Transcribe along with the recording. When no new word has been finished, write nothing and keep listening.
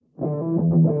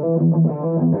Welcome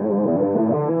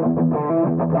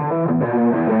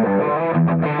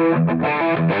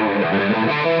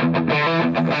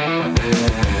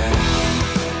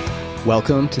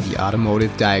to the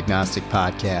Automotive Diagnostic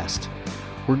Podcast.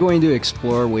 We're going to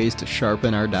explore ways to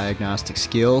sharpen our diagnostic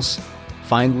skills,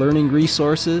 find learning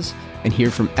resources, and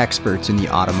hear from experts in the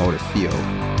automotive field.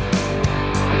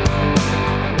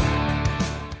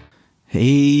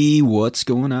 Hey, what's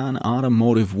going on,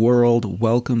 automotive world?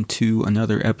 Welcome to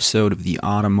another episode of the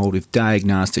Automotive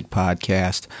Diagnostic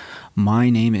Podcast. My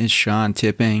name is Sean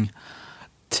Tipping.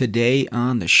 Today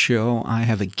on the show, I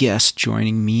have a guest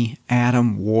joining me,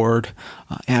 Adam Ward.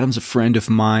 Adam's a friend of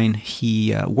mine.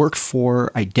 He worked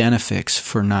for Identifix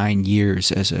for 9 years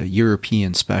as a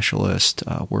European specialist,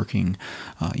 working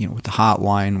with the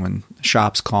hotline when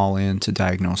shops call in to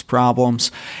diagnose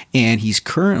problems. And he's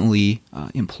currently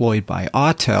employed by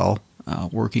Autel,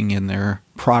 working in their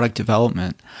product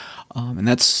development. And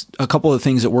that's a couple of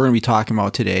things that we're going to be talking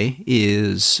about today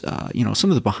is, some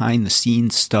of the behind the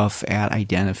scenes stuff at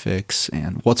Identifix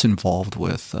and what's involved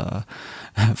with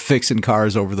fixing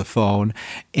cars over the phone.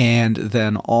 And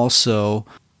then also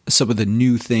some of the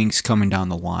new things coming down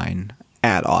the line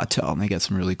at Autel. And they got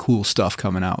some really cool stuff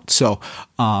coming out. So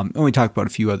we talk about a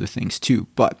few other things too,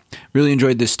 but really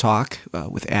enjoyed this talk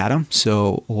with Adam.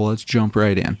 So let's jump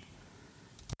right in.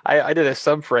 I did a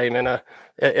subframe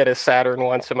at a Saturn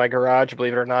once in my garage,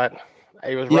 believe it or not.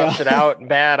 It was rusted out and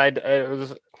bad.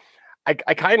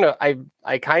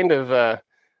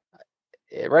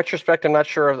 In retrospect, I'm not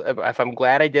sure if I'm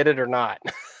glad I did it or not.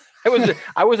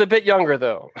 I was a bit younger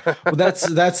though. Well, that's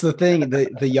the thing.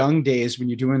 The young days when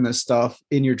you're doing this stuff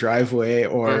in your driveway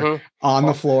or on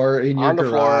the floor in your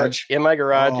garage. In my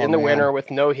garage in the winter with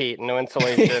no heat, no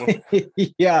insulation.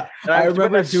 Yeah, and I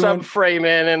remember subframe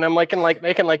in, and I'm making like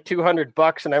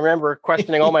 $200, and I remember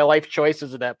questioning all my life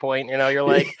choices at that point. You're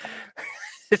like,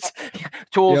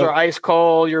 tools are ice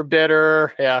cold. You're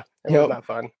bitter. Yeah, it was not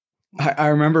fun. I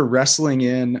remember wrestling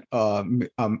in. I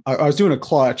was doing a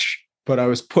clutch, but I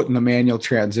was putting the manual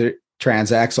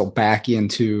transaxle back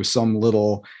into some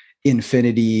little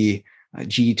Infinity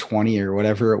G20 or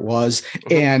whatever it was.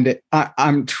 And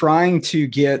I'm trying to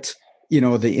get,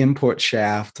 the input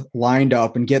shaft lined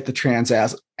up and get the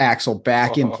transaxle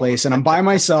back in place. And I'm by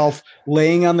myself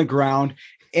laying on the ground,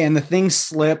 and the thing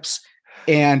slips,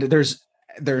 and there's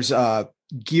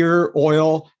gear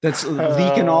oil that's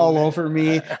leaking all over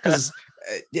me because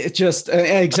it just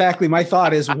exactly my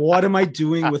thought is, what am I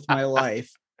doing with my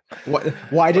life?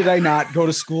 Why did I not go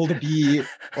to school to be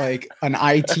like an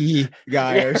IT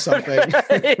guy or something?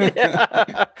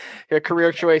 Your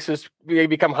career choices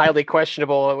become highly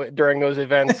questionable during those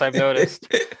events, I've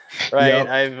noticed. Right. Yep.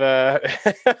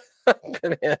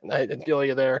 Man, I feel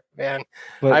you there, man.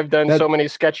 But I've done so many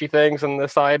sketchy things on the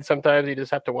side. Sometimes you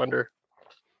just have to wonder.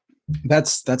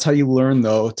 That's how you learn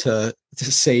though to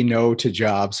say no to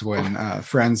jobs when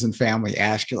friends and family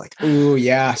ask. You're like, "Ooh,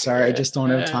 yeah, sorry, I just don't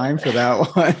have time for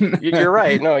that one." You're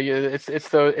right. No, it's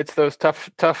those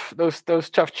tough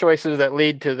choices that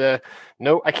lead to the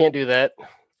no, I can't do that.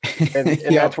 And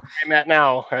that's where I'm at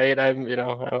now, right?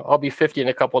 I'll be 50 in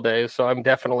a couple of days, so I'm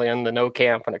definitely in the no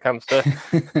camp when it comes to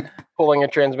pulling in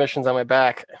transmissions on my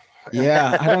back.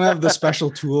 Yeah, I don't have the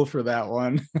special tool for that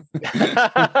one.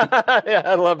 Yeah,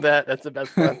 I love that. That's the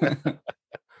best one.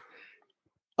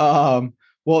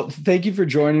 Well, thank you for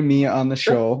joining me on the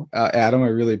show, Adam. I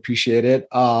really appreciate it.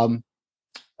 I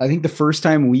think the first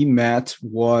time we met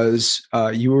was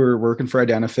you were working for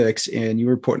Identifix, and you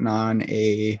were putting on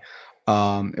it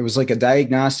was like a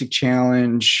diagnostic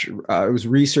challenge. It was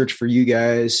research for you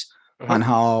guys on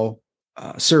how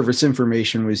service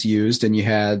information was used, and you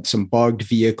had some bugged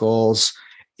vehicles,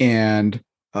 and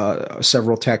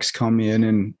several techs come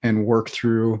in and work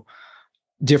through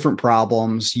different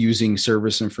problems using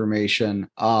service information.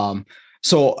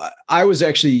 So I was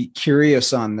actually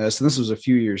curious on this, and this was a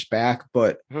few years back,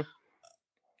 but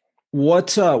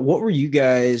what were you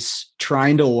guys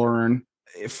trying to learn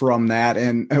from that?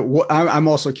 And I'm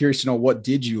also curious to know, what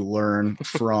did you learn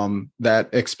from that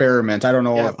experiment? I don't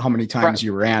know how many times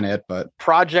you ran it, but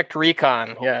Project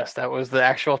Recon. Yes, that was the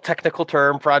actual technical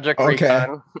term, Project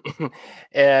Recon.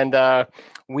 And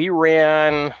we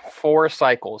ran 4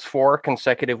 cycles, 4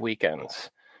 consecutive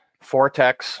weekends, 4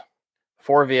 techs,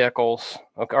 4 vehicles.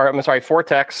 Okay, or I'm sorry, 4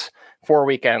 techs, 4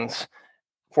 weekends,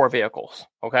 4 vehicles.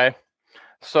 Okay.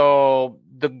 So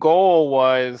the goal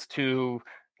was to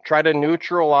try to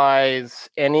neutralize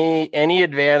any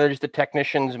advantage the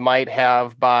technicians might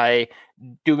have by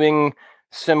doing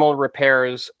similar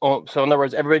repairs. So in other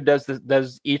words, everybody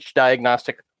does each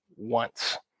diagnostic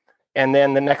once. and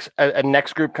then the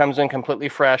next group comes in completely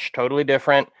fresh, totally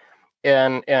different.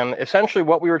 And essentially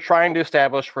what we were trying to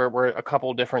establish were a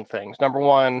couple different things. Number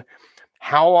one,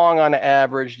 how long on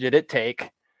average did it take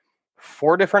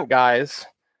 4 different guys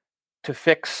to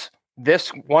fix this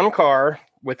one car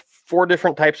with 4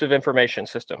 different types of information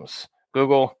systems?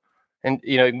 Google, and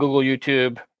Google,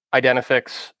 YouTube,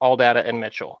 Identifix, ALLDATA, and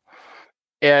Mitchell.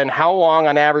 And how long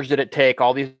on average did it take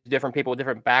all these different people with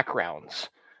different backgrounds?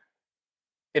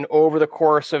 And over the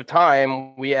course of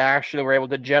time, we actually were able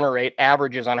to generate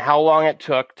averages on how long it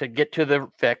took to get to the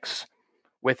fix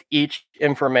with each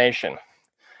information.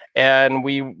 And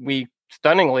we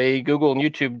stunningly, Google and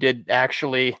YouTube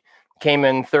came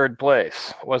in 3rd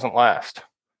place. It wasn't last.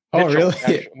 Oh,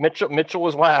 really? Mitchell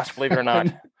was last, believe it or not.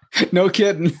 No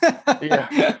kidding.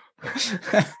 Yeah.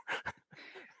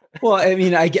 Well, I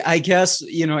mean, I guess,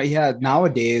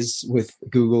 nowadays with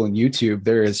Google and YouTube,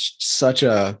 there is such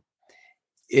a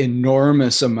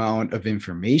enormous amount of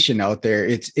information out there.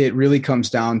 It really comes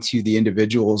down to the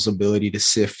individual's ability to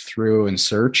sift through and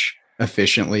search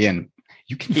efficiently, and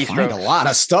you can find a lot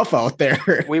of stuff out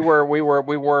there. We were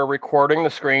recording the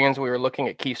screens. We were looking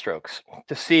at keystrokes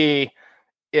to see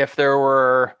if there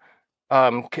were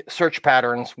search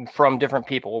patterns from different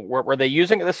people. Were they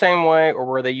using it the same way, or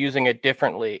were they using it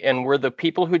differently? And were the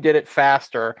people who did it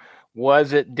faster,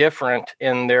 was it different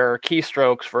in their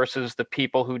keystrokes versus the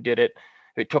people who did it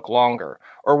took longer?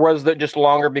 Or was it just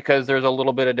longer because there's a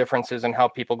little bit of differences in how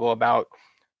people go about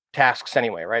tasks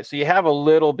anyway, right? So you have a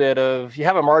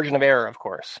margin of error, of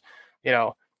course.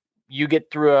 You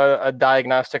get through a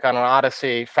diagnostic on an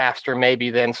Odyssey faster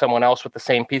maybe than someone else with the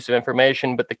same piece of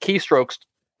information, but the keystrokes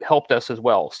helped us as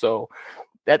well. So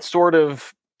it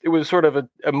was sort of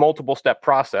a multiple step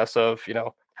process of,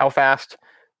 how fast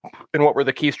and what were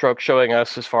the keystrokes showing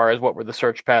us as far as what were the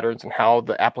search patterns and how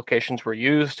the applications were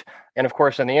used. And of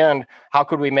course, in the end, how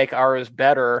could we make ours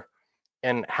better,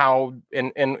 and how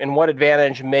and what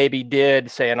advantage maybe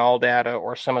did, say, an ALLDATA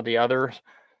or some of the others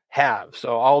have.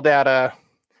 So ALLDATA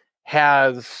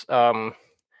has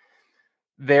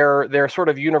their sort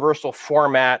of universal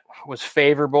format was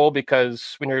favorable,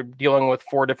 because when you're dealing with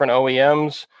 4 different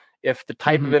OEMs, if the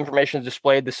type of information is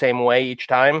displayed the same way each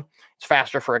time, it's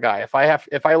faster for a guy.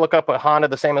 If I look up a Honda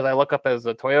the same as I look up as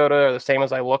a Toyota, or the same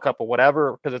as I look up a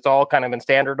whatever, because it's all kind of been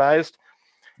standardized.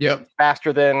 Yep.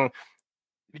 Faster than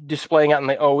displaying it in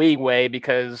the OE way,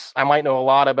 because I might know a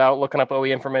lot about looking up OE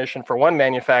information for one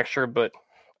manufacturer, but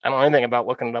I don't know anything about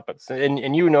looking it up.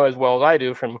 And you know as well as I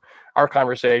do from our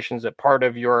conversations that part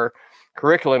of your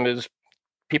curriculum is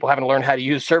people having to learn how to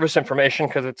use service information,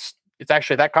 because it's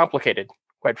actually that complicated,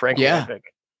 quite frankly. Yeah. I think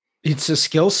it's a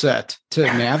skill set to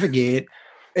navigate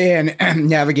and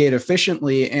navigate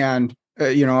efficiently. And,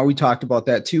 we talked about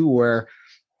that too, where,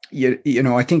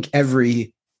 I think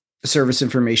every service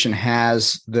information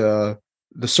has the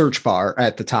search bar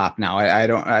at the top now. I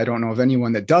don't know of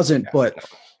anyone that doesn't,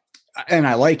 and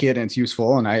I like it and it's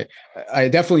useful. And I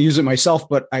definitely use it myself,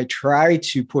 but I try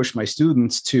to push my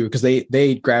students to, because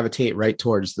they gravitate right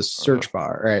towards the search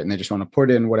bar, right? And they just want to put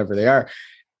in whatever they are.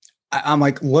 I'm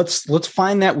like, let's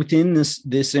find that within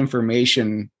this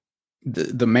information,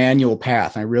 the manual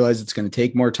path. I realize it's going to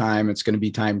take more time. It's going to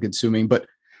be time consuming, but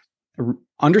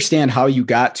understand how you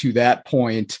got to that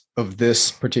point of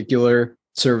this particular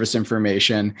service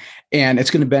information. And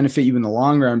it's going to benefit you in the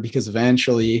long run, because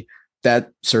eventually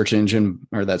that search engine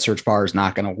or that search bar is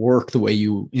not going to work the way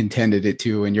you intended it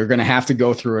to. And you're going to have to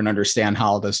go through and understand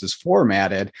how this is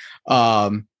formatted.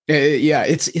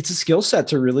 It's a skill set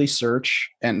to really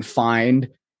search and find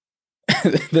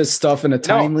this stuff in a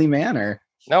timely manner.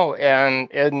 No.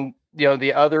 And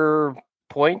the other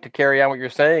point to carry on what you're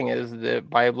saying is that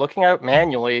by looking at it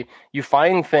manually, you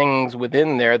find things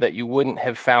within there that you wouldn't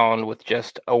have found with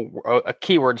just a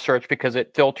keyword search, because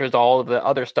it filters all of the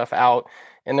other stuff out,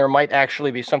 and there might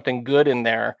actually be something good in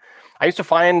there. I used to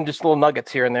find just little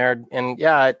nuggets here and there, and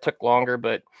it took longer,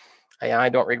 but I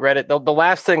don't regret it. The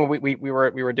last thing we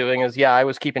were doing is, I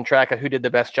was keeping track of who did the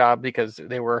best job, because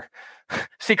they were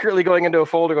secretly going into a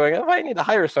folder going, oh, I need to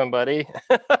hire somebody.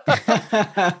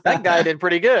 That guy did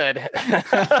pretty good.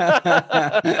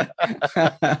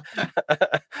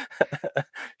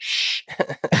 Shh.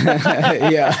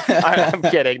 Yeah. I'm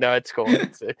kidding. No, it's cool.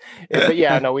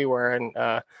 But we were. And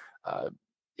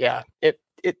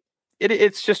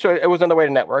it's just, it was another way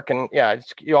to network. And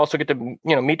you also get to,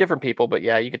 meet different people, but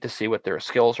you get to see what their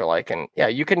skills are like. And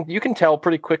you can tell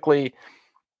pretty quickly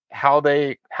how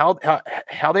they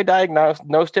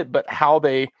diagnosed it, but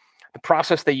the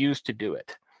process they used to do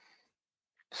it.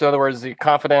 So in other words, the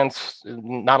confidence,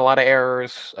 not a lot of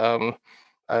errors, kind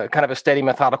of a steady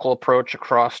methodical approach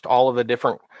across all of the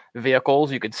different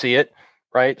vehicles. You could see it,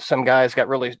 right? Some guys got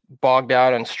really bogged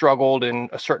down and struggled in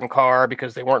a certain car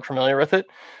because they weren't familiar with it.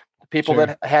 The people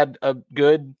that had a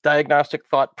good diagnostic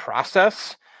thought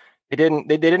process, they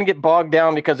didn't get bogged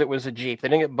down because it was a Jeep. They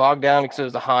didn't get bogged down because it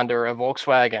was a Honda or a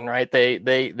Volkswagen, right?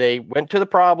 They went to the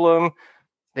problem,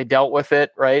 they dealt with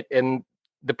it, right? And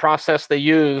the process they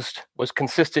used was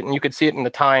consistent, and you could see it in the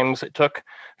times it took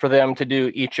for them to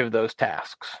do each of those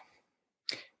tasks.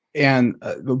 And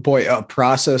boy, a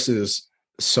process is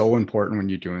so important when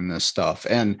you're doing this stuff.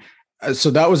 And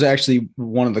so that was actually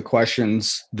one of the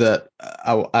questions that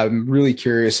I'm really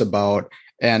curious about.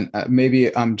 And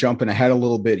maybe I'm jumping ahead a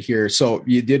little bit here. So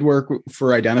you did work for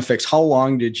Identifix. How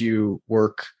long did you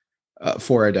work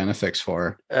for Identifix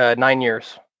for? 9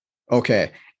 years.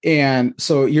 Okay. And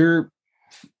so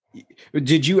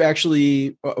did you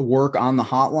actually work on the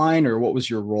hotline, or what was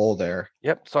your role there?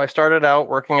 Yep. So I started out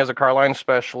working as a car line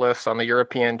specialist on the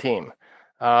European team.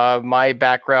 My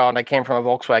background, I came from a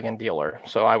Volkswagen dealer.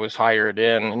 So I was hired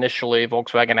in initially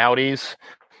Volkswagen Audis,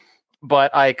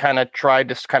 but I kind of tried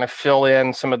to kind of fill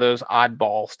in some of those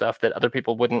oddball stuff that other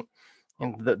people wouldn't,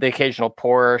 the occasional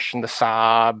Porsche and the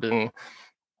Saab and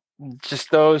just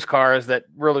those cars that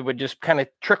really would just kind of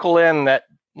trickle in that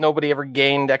nobody ever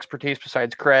gained expertise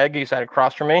besides Craig. He sat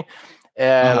across from me,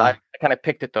 and I kind of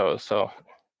picked at those. So,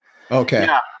 okay.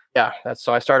 Yeah.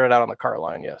 So I started out on the car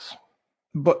line. Yes.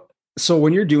 But so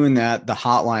when you're doing that, the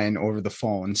hotline over the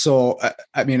phone. So,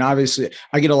 I mean, obviously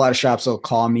I get a lot of shops that'll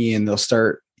call me and they'll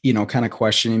start, kind of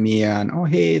questioning me on, oh,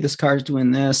 hey, this car's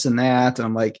doing this and that. And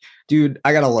I'm like, dude,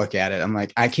 I got to look at it. I'm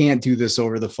like, I can't do this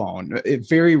over the phone.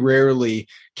 Very rarely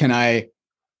can I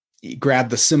grab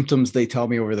the symptoms they tell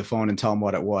me over the phone and tell them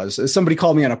what it was. Somebody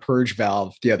called me on a purge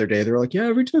valve the other day. They were like, yeah,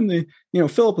 every time they,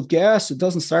 fill up with gas, it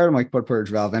doesn't start. I'm like, put a purge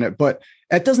valve in it. But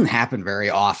that doesn't happen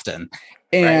very often.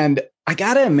 And right. I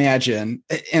got to imagine,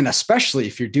 and especially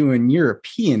if you're doing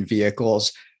European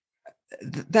vehicles,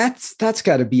 that's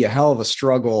got to be a hell of a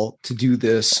struggle to do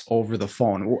this over the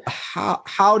phone.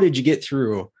 How did you get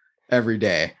through every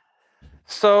day?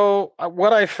 So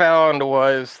what I found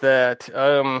was that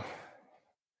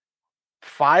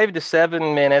 5 to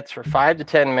 7 minutes or 5 to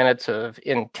 10 minutes of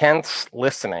intense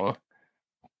listening,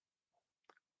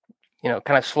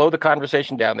 kind of slow the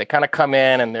conversation down. They kind of come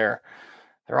in and they're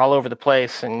all over the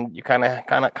place, and you kind of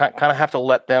have to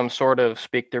let them sort of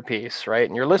speak their piece, right?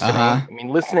 And you're listening. I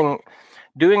mean,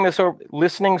 doing this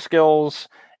listening skills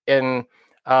and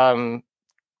knowing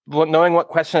what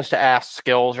questions to ask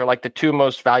skills are like the two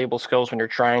most valuable skills when you're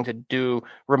trying to do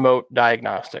remote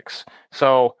diagnostics.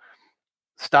 So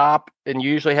stop, and you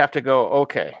usually have to go,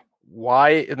 okay,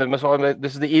 why?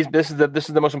 This is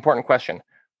the most important question.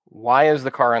 Why is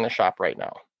the car in the shop right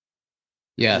now?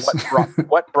 Yes.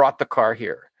 What brought the car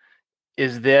here?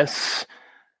 Is this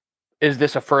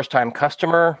a first-time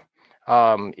customer?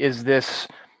 Is this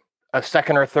a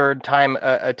second or third time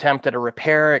attempt at a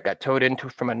repair? It got towed into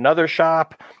from another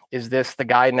shop. Is this the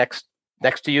guy next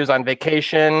to you is on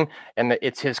vacation and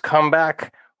it's his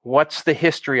comeback? What's the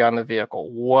history on the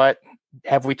vehicle? What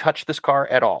have we touched this car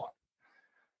at all?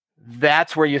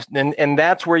 That's where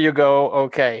that's where you go,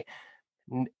 okay.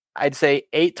 I'd say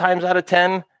 8 times out of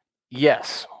 10,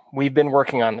 yes, we've been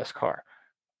working on this car.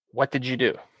 What did you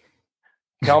do?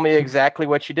 Tell me exactly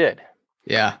what you did.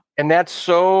 Yeah. And that's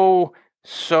so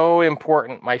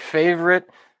important. My favorite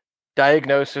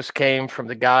diagnosis came from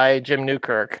the guy, Jim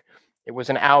Newkirk. It was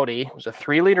an Audi. It was a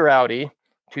 3-liter Audi,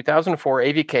 2004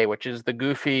 AVK, which is the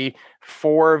goofy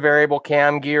 4 variable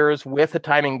cam gears with a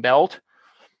timing belt.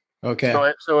 Okay.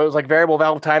 So it was like variable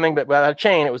valve timing, but without a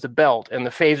chain, it was a belt, and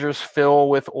the phasers fill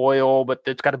with oil, but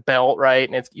it's got a belt, right?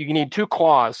 And you need 2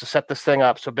 claws to set this thing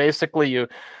up. So basically you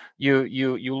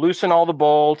loosen all the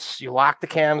bolts, you lock the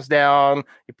cams down,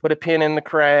 you put a pin in the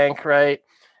crank, right?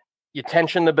 You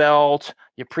tension the belt,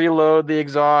 you preload the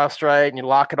exhaust, right? And you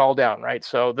lock it all down, right?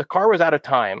 So the car was out of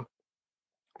time.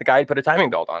 The guy had put a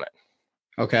timing belt on it.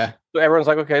 Okay. So everyone's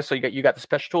like, okay, so you got the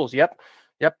special tools. Yep.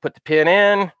 Put the pin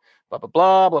in, blah, blah,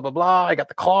 blah, blah, blah, blah. I got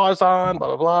the claws on, blah,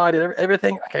 blah, blah. I did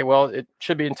everything. Okay, well, it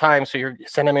should be in time. So you're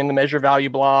sending them in the measure value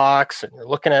blocks, and you're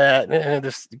looking at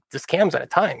this cam's out of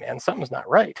time, man. Something's not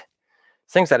right.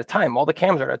 This thing's out of time. All the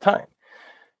cams are out of time.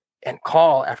 And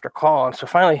call after call. And so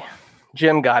finally,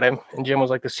 Jim got him, and Jim was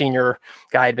like the senior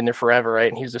guy, had been there forever, right?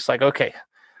 And he's just like, okay,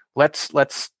 let's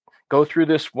go through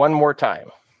this one more time.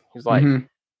 He's like,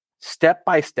 step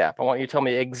by step, I want you to tell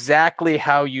me exactly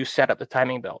how you set up the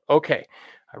timing belt. Okay,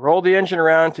 I rolled the engine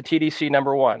around to TDC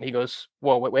number 1. He goes,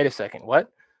 whoa, wait a second,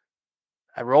 what?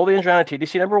 I rolled the engine around to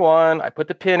TDC number 1. I put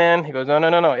the pin in. He goes, no,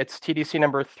 it's TDC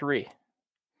number 3.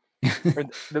 Or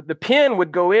the pin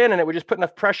would go in and it would just put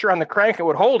enough pressure on the crank, it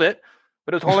would hold it,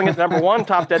 but it was holding it number 1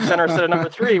 top dead center instead of number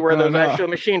 3 where there was actually a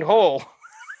machined hole.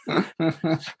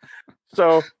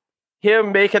 So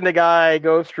him making the guy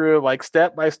go through like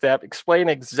step by step, explain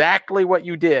exactly what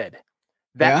you did,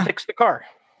 that fixed the car.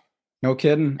 No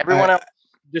kidding. Everyone else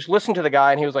just listened to the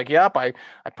guy and he was like, yep, I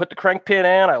put the crank pin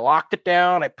in, I locked it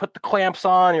down, I put the clamps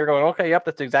on. You're going, okay, yep,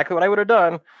 that's exactly what I would have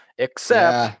done,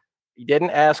 except you didn't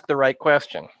ask the right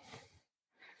question.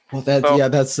 Well,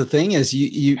 that's the thing is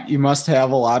you must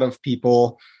have a lot of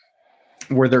people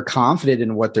where they're confident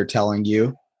in what they're telling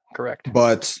you. Correct.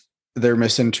 But they're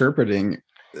misinterpreting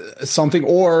something,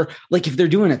 or like if they're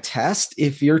doing a test,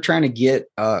 if you're trying to get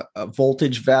a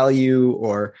voltage value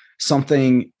or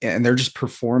something and they're just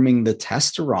performing the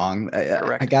test wrong.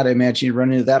 I got to imagine you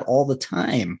run into that all the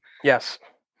time. Yes.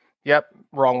 Yep.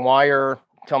 Wrong wire.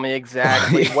 Tell me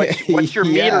exactly what's your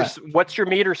meter. What's your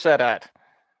meter set at?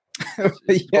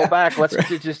 Go back. Let's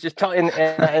just tell.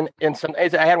 And some. I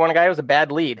had one guy who was a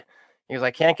bad lead. He goes,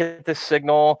 I can't get this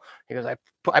signal. He goes,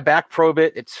 I back probe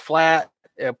it. It's flat.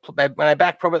 When I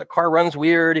back probe it, the car runs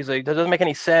weird. He's like, that doesn't make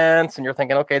any sense. And you're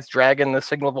thinking, okay, it's dragging the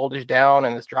signal voltage down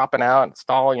and it's dropping out and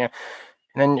stalling. And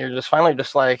then you're just finally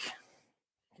just like,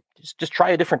 just try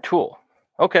a different tool.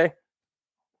 Okay.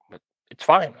 But it's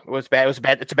fine. It was bad.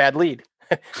 It's a bad lead.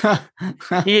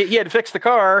 he had to fix the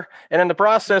car. And in the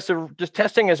process of just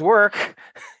testing his work,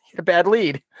 he had a bad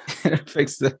lead.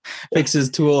 Fix his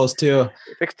tools too.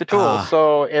 Fix the tools.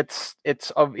 So it's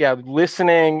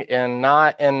listening and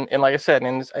not and like I said,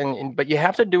 and but you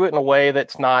have to do it in a way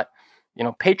that's not,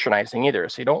 patronizing either.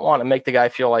 So you don't want to make the guy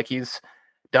feel like he's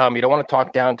dumb. You don't want to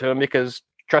talk down to him because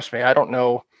trust me, I don't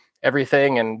know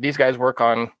everything. And these guys work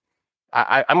on.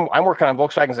 I'm working on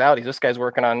Volkswagen's Audis. This guy's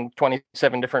working on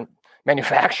 27 different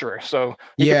manufacturers. So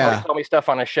he could probably tell me stuff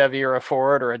on a Chevy or a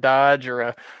Ford or a Dodge or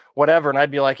a whatever, and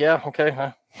I'd be like, yeah,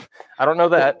 okay. I don't know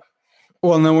that.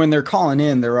 Well, and then when they're calling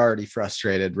in, they're already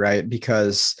frustrated, right?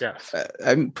 Because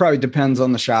it probably depends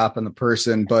on the shop and the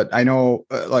person. But I know,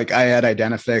 like I had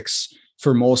Identifix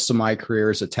for most of my career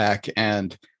as a tech,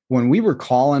 and when we were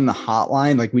calling the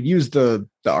hotline, like we'd use the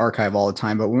archive all the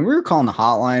time, but when we were calling the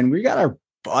hotline, we got our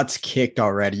butts kicked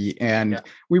already, and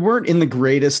we weren't in the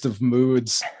greatest of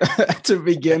moods to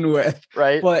begin with,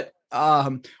 right? But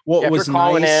what was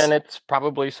calling nice, in, it's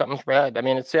probably something's red. I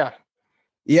mean, it's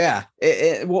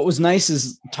what was nice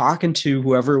is talking to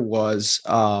whoever it was.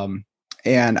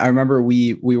 And I remember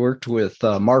we worked with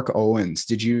Mark Owens.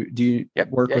 Do you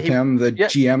work with him, the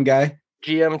GM guy?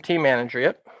 GM team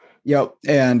manager. Yep.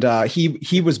 And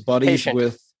he was buddies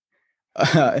with.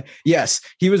 Yes,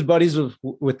 he was buddies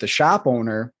with the shop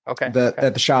owner. At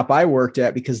the shop I worked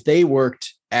at, because they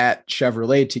worked at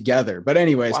Chevrolet together. But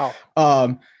anyways,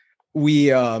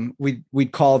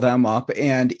 we'd call them up,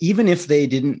 and even if they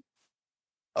didn't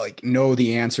like know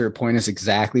the answer, point us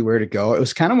exactly where to go, it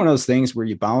was kind of one of those things where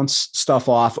you bounce stuff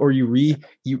off, or you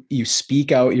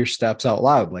speak out your steps out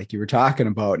loud, like you were talking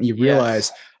about, and you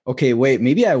realize, okay, wait,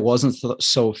 maybe I wasn't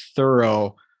so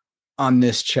thorough on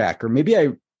this check, or maybe I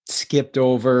skipped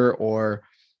over or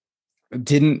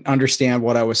didn't understand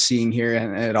what I was seeing here,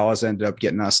 and it always ended up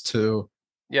getting us to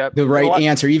the right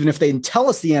answer. Even if they didn't tell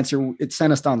us the answer, it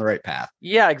sent us down the right path.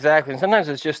 Yeah, exactly. And sometimes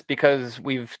it's just because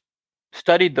we've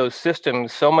studied those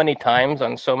systems so many times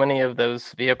on so many of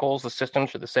those vehicles, the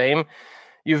systems are the same.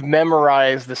 You've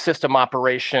memorized the system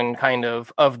operation kind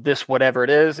of this, whatever it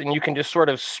is, and you can just sort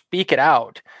of speak it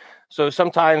out. So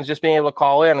sometimes just being able to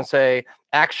call in and say,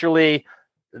 actually,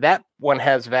 that one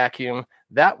has vacuum,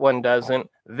 that one doesn't,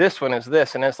 this one is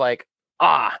this. And it's like,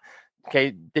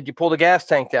 okay, did you pull the gas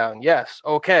tank down? Yes.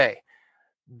 Okay.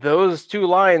 Those two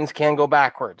lines can go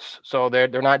backwards. So they're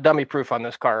not dummy proof on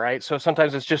this car, right? So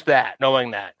sometimes it's just that,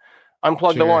 knowing that.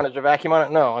 Unplug the one. Is there vacuum on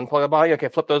it? No. Unplug the body. Okay,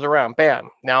 flip those around. Bam.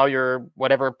 Now your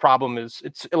whatever problem is,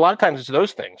 it's a lot of times it's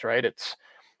those things, right?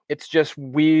 It's just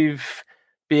we've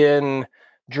been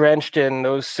drenched in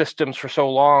those systems for so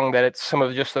long that it's some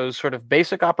of just those sort of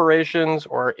basic operations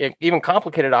or even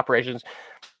complicated operations.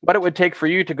 What it would take for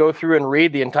you to go through and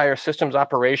read the entire system's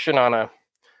operation on a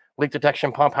leak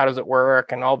detection pump, how does it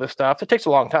work, and all this stuff, it takes a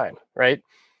long time, right?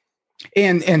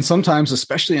 And sometimes,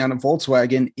 especially on a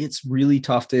Volkswagen, it's really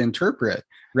tough to interpret,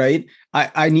 right?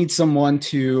 I need someone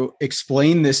to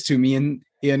explain this to me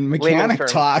in mechanic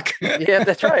talk. Yeah,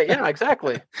 that's right. Yeah,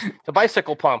 exactly. It's a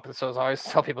bicycle pump. So I always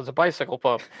tell people it's a bicycle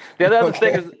pump. The other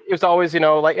thing is, it was always, and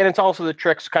it's also the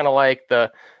tricks, kind of like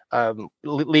the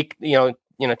leak,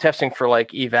 testing for like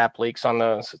evap leaks on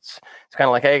those. It's kind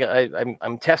of like, hey,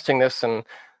 I'm testing this, and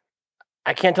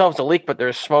I can't tell if it's a leak, but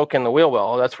there's smoke in the wheel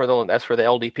well. That's where the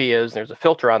LDP is. There's a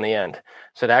filter on the end.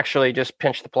 So to actually just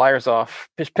pinch the pliers off,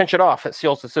 just pinch it off, it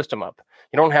seals the system up.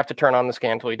 You don't have to turn on the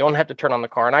scan tool. You don't have to turn on the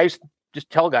car. And I used to just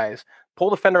tell guys, pull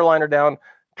the fender liner down,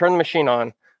 turn the machine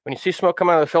on. When you see smoke come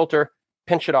out of the filter,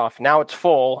 pinch it off. Now it's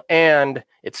full and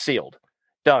it's sealed.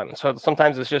 Done. So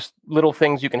sometimes it's just little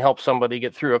things you can help somebody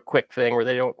get through a quick thing where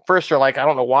they don't, first they're like, I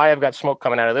don't know why I've got smoke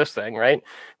coming out of this thing, right?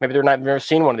 Maybe they've never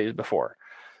seen one of these before.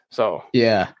 So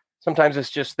yeah, sometimes it's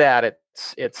just that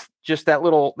it's just that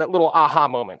little aha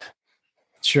moment.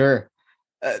 Sure.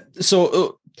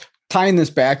 So tying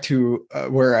this back to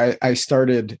where I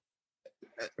started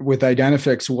with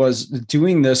Identifix was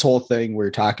doing this whole thing where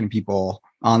you're talking to people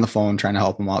on the phone, trying to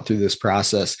help them out through this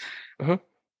process. Mm-hmm.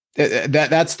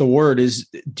 That's the word is,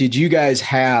 did you guys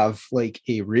have like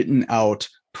a written out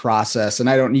process? And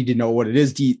I don't need to know what it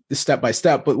is step by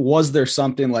step, but was there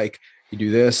something like you do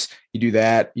this, you do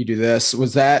that, you do this?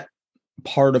 Was that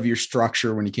part of your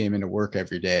structure when you came into work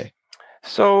every day?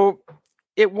 So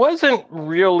it wasn't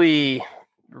really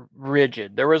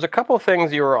rigid. There was a couple of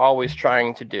things you were always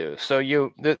trying to do. So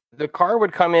the car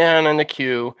would come in the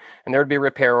queue and there would be a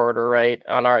repair order, right?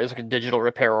 It's like a digital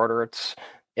repair order.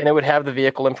 And it would have the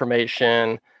vehicle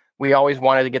information. We always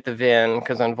wanted to get the VIN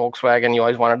because on Volkswagen, you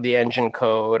always wanted the engine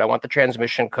code. I want the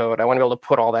transmission code. I want to be able to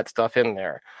put all that stuff in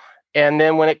there. And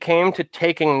then when it came to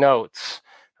taking notes,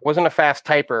 I wasn't a fast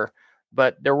typer,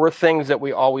 but there were things that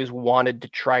we always wanted to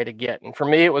try to get. And for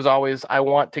me, it was always,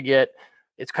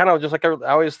 it's kind of just like I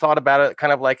always thought about it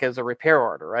kind of like as a repair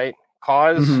order, right?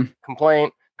 Cause,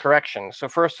 complaint, correction. So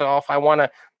first off, I want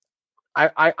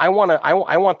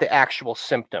the actual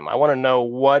symptom. I want to know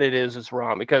what it is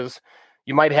wrong, because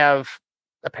you might have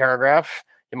a paragraph,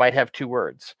 you might have 2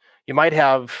 words, you might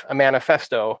have a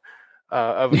manifesto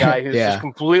of a guy who's just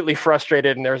completely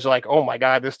frustrated, and there's like, oh my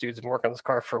God, this dude's been working on this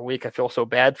car for a week. I feel so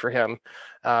bad for him.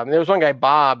 There was one guy,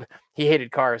 Bob, he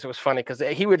hated cars. It was funny because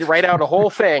he would write out a whole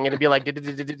thing and it'd be like, in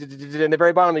the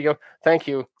very bottom, you go, thank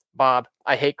you, Bob,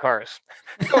 I hate cars.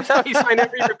 That's how he signed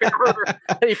every repair order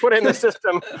and he put it in the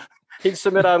system. He'd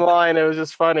submit online. It was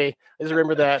just funny. I just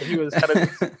remember that he was kind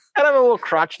of a little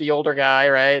crotchety older guy,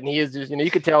 right? And he is just,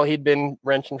 you could tell he'd been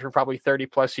wrenching for probably 30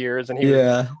 plus years, and he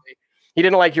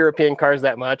didn't like European cars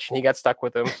that much, and he got stuck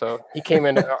with them. So he came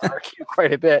into our queue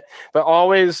quite a bit. But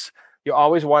you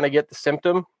always want to get the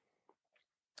symptom.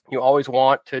 You always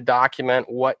want to document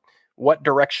what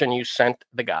direction you sent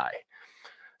the guy.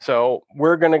 So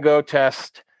we're going to go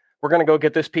test. We're going to go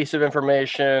get this piece of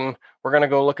information. We're going to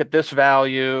go look at this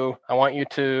value. I want you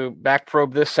to back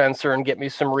probe this sensor and get me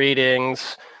some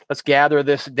readings. Let's gather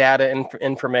this data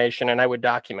information, and I would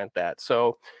document that.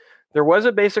 So there was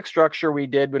a basic structure we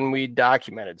did when we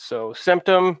documented. So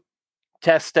symptom,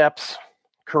 test steps,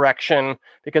 correction,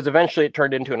 because eventually it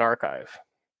turned into an archive.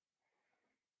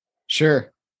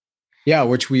 Sure. Yeah,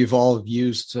 which we've all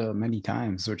used many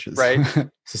times, which is right.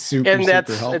 super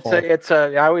helpful.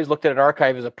 I always looked at an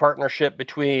archive as a partnership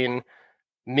between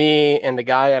me and the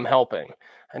guy I'm helping.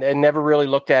 And I never really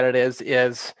looked at it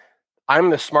as I'm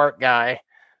the smart guy.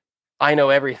 I know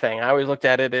everything. I always looked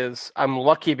at it as I'm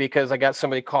lucky because I got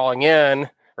somebody calling in,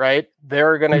 right?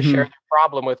 They're going to share the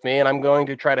problem with me, and I'm going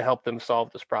to try to help them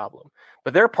solve this problem.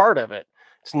 But they're part of it.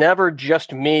 It's never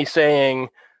just me saying,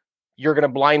 you're going to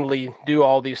blindly do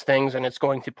all these things and it's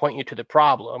going to point you to the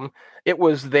problem. It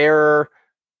was their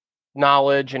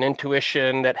knowledge and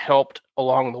intuition that helped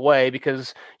along the way,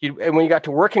 because and when you got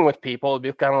to working with people, it'd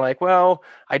be kind of like, well,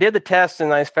 I did the test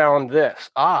and I found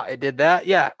this. I did that.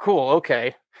 Yeah, cool.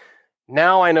 Okay.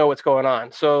 Now I know what's going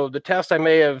on. So the test I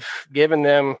may have given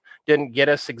them didn't get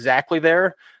us exactly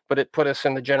there, but it put us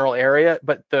in the general area.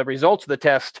 But the results of the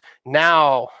test,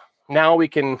 now we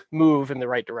can move in the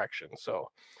right direction. So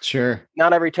sure,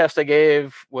 not every test I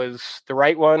gave was the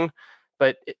right one,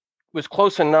 but it was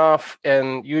close enough.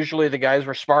 And usually the guys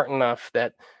were smart enough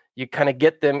that you kind of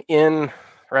get them in,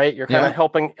 right? You're kind of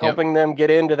helping them get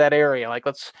into that area. Like,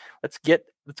 let's get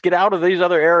out of these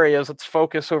other areas. Let's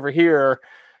focus over here.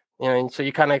 And so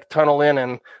you kind of tunnel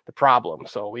in the problem.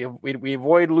 So we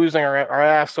avoid losing our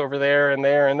ass over there and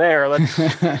there and there.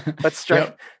 Let's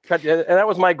try. And that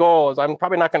was my goal. Is I'm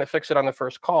probably not going to fix it on the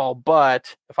first call,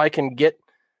 but if I can get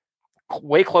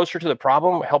way closer to the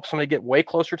problem, help somebody get way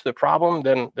closer to the problem,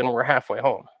 then we're halfway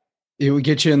home. It would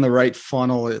get you in the right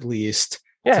funnel at least.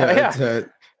 To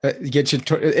get you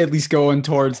at least going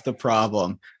towards the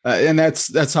problem, and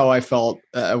that's how I felt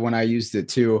when I used it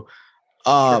too.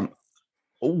 Sure.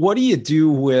 What do you do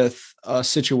with a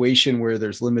situation where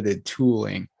there's limited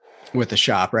tooling? with the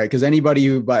shop, right? Because anybody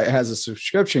who has a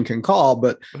subscription can call,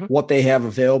 but what they have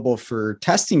available for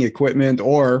testing equipment,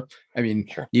 or I mean,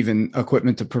 even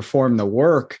equipment to perform the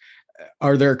work,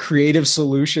 are there creative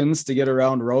solutions to get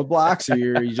around roadblocks,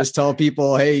 or you just tell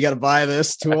people, hey, you got to buy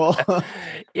this tool?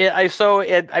 It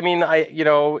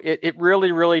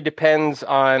really, really depends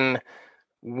on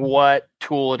what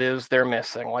tool it is they're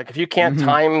missing. Like if you can't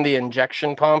time the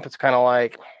injection pump, it's kind of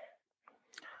like,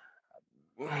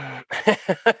 right?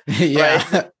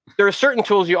 There are certain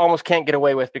tools you almost can't get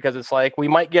away with because it's like, we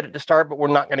might get it to start, but we're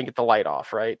not going to get the light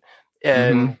off. Right.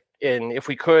 And if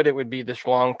we could, it would be this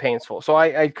long, painful. So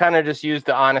I kind of just use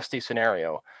the honesty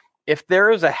scenario. If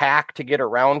there is a hack to get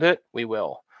around it, we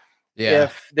will. Yeah.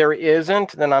 If there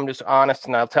isn't, then I'm just honest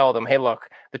and I'll tell them, hey, look,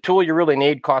 the tool you really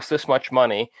need costs this much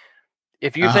money.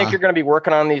 If you think you're going to be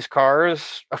working on these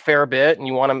cars a fair bit and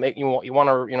you want to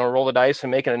roll the dice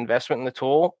and make an investment in the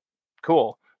tool,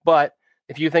 cool. But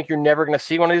if you think you're never going to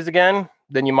see one of these again,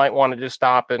 then you might want to just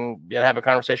stop and have a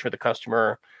conversation with the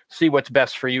customer, see what's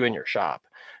best for you in your shop.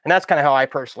 And that's kind of how I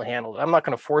personally handled it. I'm not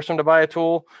going to force them to buy a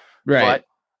tool, right?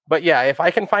 But yeah, if I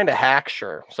can find a hack,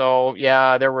 sure. So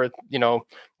yeah, there were,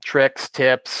 tricks,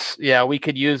 tips. Yeah, we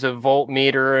could use a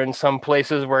voltmeter in some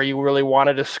places where you really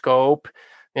wanted a scope,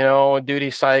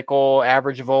 duty cycle,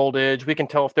 average voltage. We can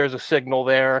tell if there's a signal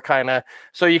there, kind of.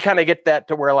 So you kind of get that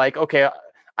to where like, okay,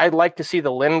 I'd like to see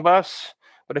the LIN bus,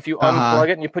 but if you unplug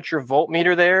it and you put your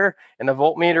voltmeter there and the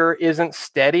voltmeter isn't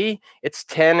steady, it's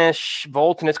 10-ish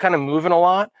volts and it's kind of moving a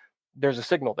lot, there's a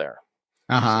signal there.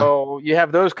 So you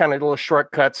have those kind of little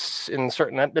shortcuts in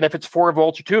certain, and if it's 4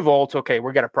 volts or 2 volts, okay,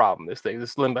 we got a problem.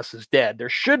 This LIN bus is dead. There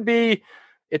should be,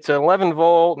 it's an 11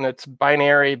 volt and it's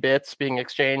binary bits being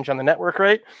exchanged on the network,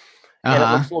 right? And it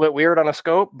looks a little bit weird on a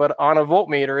scope, but on a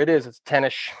voltmeter, it's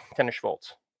 10-ish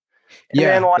volts. And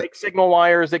then like signal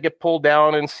wires that get pulled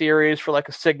down in series for like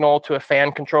a signal to a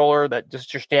fan controller, that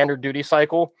just your standard duty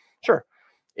cycle. Sure.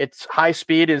 It's high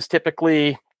speed is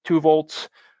typically 2 volts,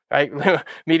 right?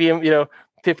 Medium,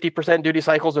 50% duty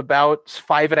cycles about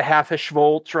 5.5-ish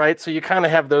volts, right? So you kind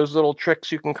of have those little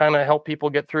tricks you can kind of help people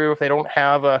get through if they don't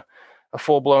have a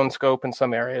full-blown scope in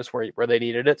some areas where they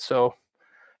needed it. So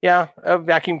yeah, a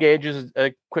vacuum gauge is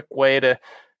a quick way to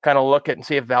kind of look at and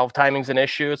see if valve timing is an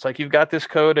issue. It's like you've got this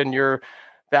code and your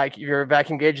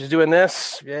vacuum gauge is doing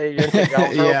this. Yeah, your intake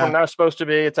valves are open, not supposed to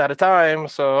be. It's out of time.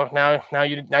 So now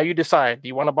you decide. Do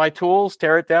you want to buy tools,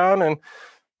 tear it down, and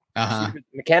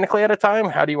mechanically at a time?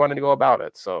 How do you want to go about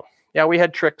it? So yeah, we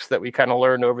had tricks that we kind of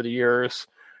learned over the years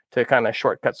to kind of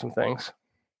shortcut some things.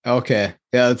 Okay.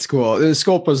 Yeah, that's cool. The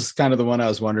scope was kind of the one I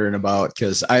was wondering about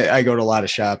because I go to a lot of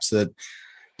shops that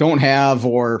don't have,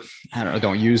 or I don't know,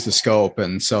 don't use the scope.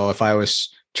 And so if I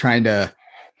was trying to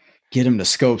get them to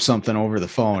scope something over the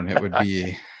phone,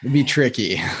 it'd be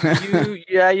tricky.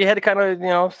 You had to kind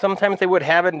of, sometimes they would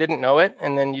have it and didn't know it.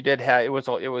 And then you did have, it was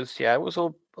a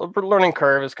learning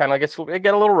curve. It's kind of it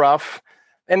get a little rough.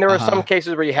 And there were some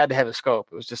cases where you had to have a scope.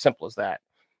 It was just simple as that.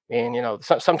 And,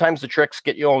 sometimes the tricks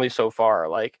get you only so far.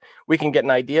 Like we can get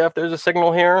an idea if there's a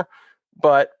signal here,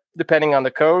 but depending on the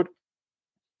code,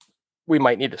 we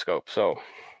might need a scope. So.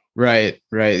 Right.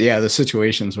 Yeah. The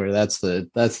situations where that's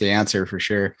the answer for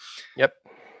sure. Yep.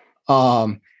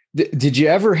 Did you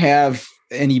ever have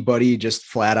anybody just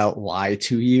flat out lie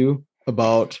to you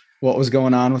about what was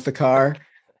going on with the car?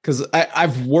 Because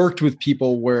I've worked with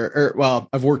people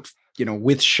I've worked,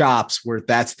 with shops where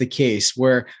that's the case,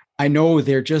 where I know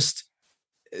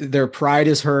their pride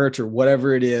is hurt or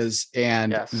whatever it is.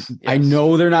 And yes. I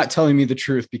know they're not telling me the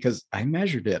truth because I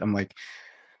measured it. I'm like,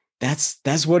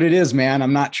 that's what it is, man.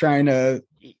 I'm not trying to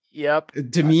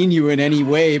demean you in any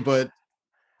way, but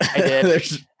I did.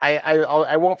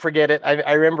 I won't forget it.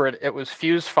 I remember it. It was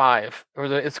fuse 5.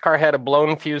 Its car had a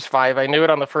blown fuse 5. I knew it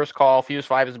on the first call. Fuse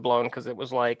 5 is blown because it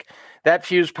was like that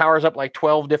fuse powers up like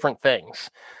 12 different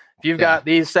things. If you've got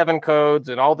these 7 codes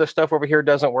and all this stuff over here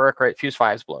doesn't work, right? Fuse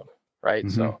 5 is blown, right?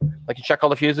 Mm-hmm. So like you check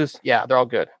all the fuses. Yeah, they're all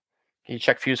good. You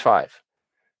check fuse 5.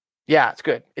 Yeah, it's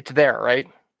good. It's there, right?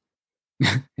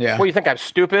 Yeah. Well, you think I'm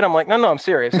stupid? I'm like, no, I'm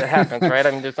serious. It happens, right?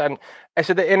 I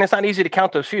said, and it's not easy to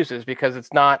count those fuses because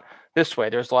it's not this way.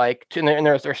 There's like, and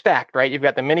they're stacked, right? You've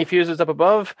got the mini fuses up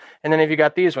above, and then if you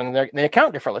got these ones, they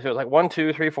count differently. So it's like 1,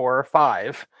 2, 3, 4,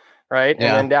 5, right? Yeah.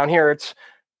 And then down here,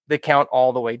 they count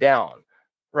all the way down,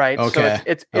 right? Okay.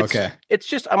 So it's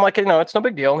just, I'm like, it's no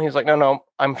big deal. And he's like, no,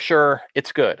 I'm sure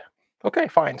it's good. Okay,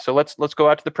 fine. So let's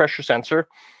go out to the pressure sensor,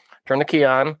 turn the key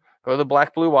on, go to the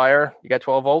black blue wire. You got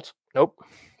 12 volts. Nope.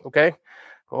 Okay.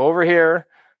 Go over here.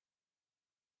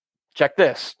 Check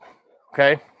this.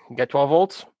 Okay. You got 12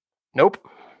 volts. Nope.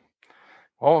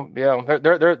 Oh yeah,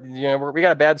 they're you know, we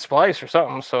got a bad splice or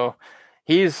something. So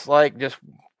he's like just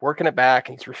working it back,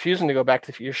 and he's refusing to go back to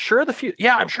the fuse. You're sure the fuse?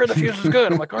 Yeah, I'm sure the fuse is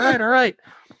good. I'm like, all right.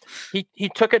 He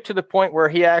took it to the point where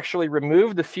he actually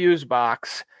removed the fuse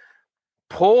box,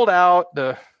 pulled out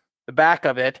the back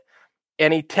of it,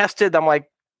 and he tested. I'm like,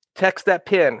 text that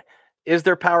pin. Is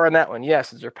there power on that one?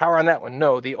 Yes. Is there power on that one?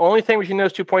 No. The only thing between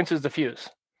those 2 points is the fuse.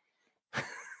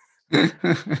 And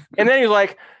then he's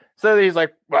like,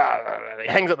 wow, he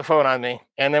hangs up the phone on me.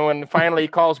 And then when finally he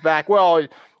calls back, well,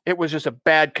 it was just a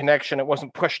bad connection. It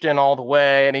wasn't pushed in all the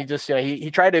way. And he just, you know,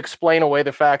 he tried to explain away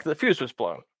the fact that the fuse was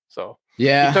blown. So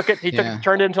yeah, he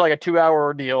turned it into like a 2-hour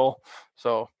ordeal.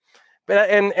 So, but,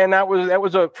 and that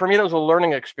was for me, that was a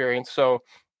learning experience. So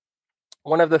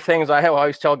one of the things I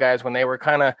always tell guys when they were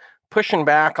kind of pushing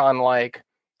back on like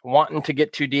wanting to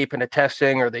get too deep into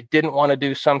testing, or they didn't want to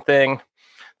do something,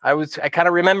 I kind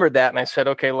of remembered that. And I said,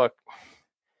 okay, look,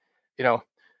 you know,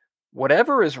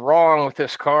 whatever is wrong with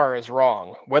this car is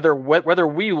wrong, whether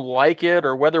we like it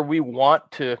or whether we want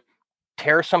to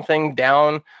tear something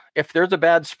down. If there's a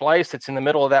bad splice that's in the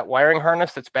middle of that wiring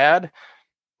harness that's bad,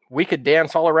 we could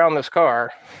dance all around this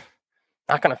car.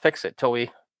 Not going to fix it till we.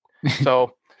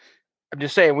 So I'm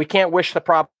just saying, we can't wish the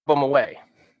problem away.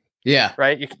 Yeah.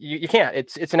 Right. You can't.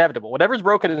 It's inevitable. Whatever's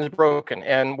broken is broken.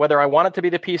 And whether I want it to be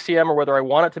the PCM or whether I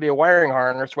want it to be a wiring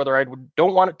harness, whether I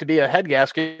don't want it to be a head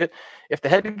gasket, if the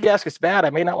head gasket's bad, I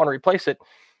may not want to replace it.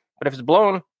 But if it's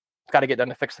blown, it's got to get done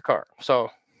to fix the car. So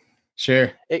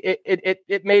sure.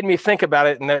 It made me think about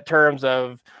it in that terms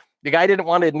of the guy didn't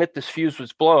want to admit this fuse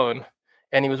was blown,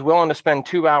 and he was willing to spend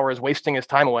 2 hours wasting his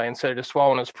time away instead of just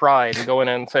swallowing his pride and going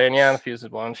in and saying, yeah, the fuse is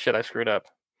blown. Shit, I screwed up.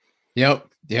 Yep.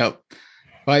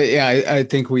 But yeah, I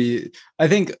think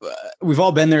we've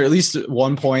all been there at least at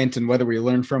one point, and whether we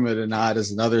learn from it or not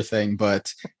is another thing.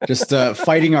 But just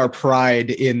fighting our pride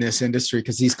in this industry,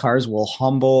 because these cars will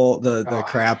humble the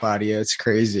crap out of you. It's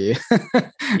crazy.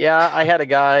 Yeah, I had a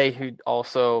guy who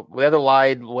also the other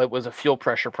lied. What was a fuel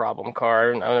pressure problem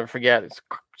car, and I'll never forget. It's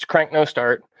crank no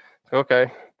start.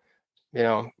 Okay, you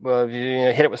know, well,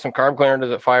 you hit it with some carb cleaner. Does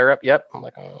it fire up? Yep. I'm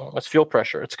like, oh, what's fuel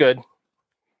pressure? It's good.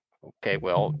 Okay,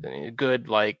 well, good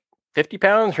like 50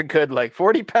 pounds, or good like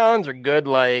 40 pounds, or good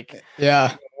like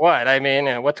what? I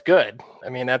mean, what's good? I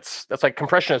mean, that's like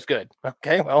compression is good.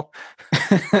 Okay, well,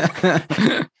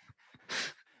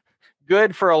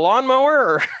 good for a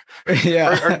lawnmower,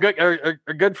 or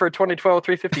good for a 2012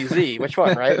 350Z. Which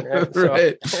one, right?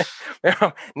 So,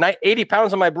 right. 80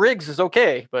 pounds on my Briggs is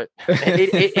okay, but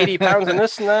 80 pounds in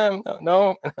this, no,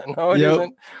 it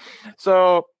isn't.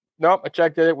 So. Nope, I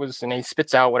checked it. It was, and he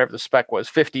spits out whatever the spec was,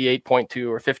 58.2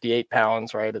 or 58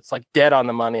 pounds, right? It's like dead on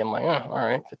the money. I'm like, oh, all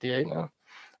right, 58. No.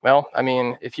 Well, I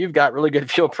mean, if you've got really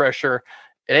good fuel pressure,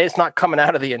 it's not coming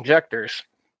out of the injectors.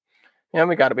 You know,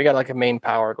 we got like a main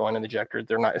power going in the injectors.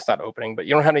 It's not opening, but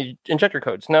you don't have any injector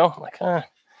codes. No, I'm like,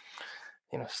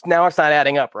 you know, now it's not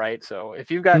adding up, right? So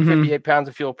if you've got 58 pounds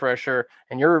of fuel pressure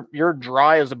and you're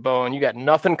dry as a bone, you got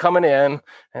nothing coming in,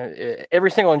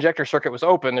 every single injector circuit was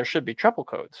open, there should be trouble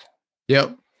codes.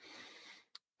 Yep.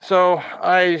 So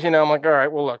I'm like, all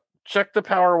right, well, look, check the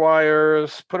power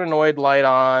wires, put a Noid light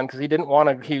on, because he didn't want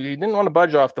to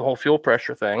budge off the whole fuel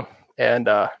pressure thing. And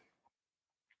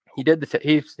he did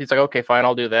he's like, okay, fine,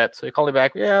 I'll do that. So he called me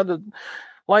back. Yeah, the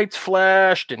lights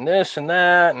flashed and this and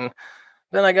that, and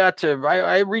then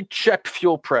I rechecked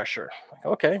fuel pressure. Like,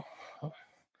 okay,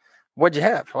 what'd you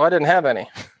have? Well, I didn't have any.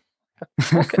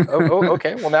 Okay.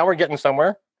 Okay. Well, now we're getting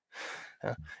somewhere.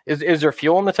 Is there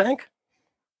fuel in the tank?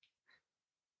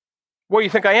 What do you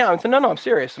think I am? I said, no, I'm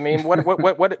serious. I mean, what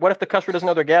if the customer doesn't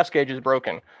know their gas gauge is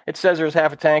broken? It says there's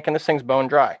half a tank and this thing's bone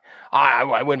dry.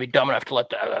 I wouldn't be dumb enough to let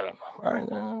that. All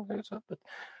right.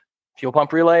 Fuel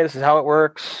pump relay. This is how it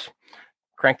works.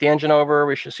 Crank the engine over.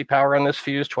 We should see power on this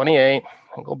fuse 28.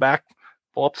 And go back,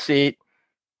 pull up the seat,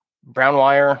 brown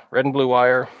wire, red and blue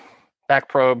wire, back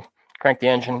probe, crank the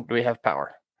engine. Do we have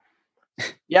power?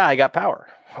 Yeah, I got power.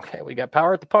 Okay, we got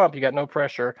power at the pump. You got no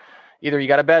pressure. Either you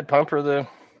got a bad pump or the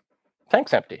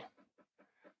tank's empty.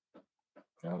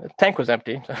 Well, the tank was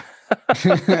empty.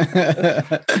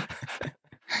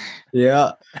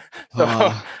 Yeah.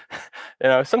 So,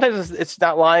 sometimes it's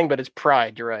not lying, but it's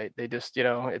pride. You're right. They just, they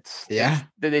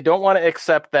don't want to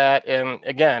accept that. And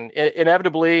again,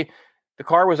 inevitably, the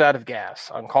car was out of gas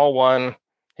on call one.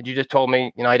 Had you just told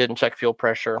me, I didn't check fuel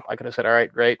pressure, I could have said, all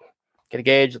right, great. Get a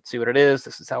gauge. Let's see what it is.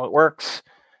 This is how it works.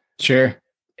 Sure.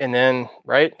 And then,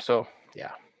 right. So,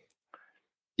 yeah.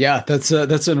 Yeah, that's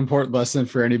an important lesson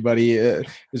for anybody.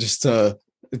 Just to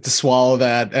to swallow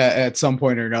that at some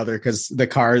point or another, because the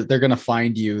car, they're going to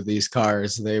find you. These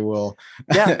cars, they will,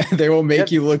 they will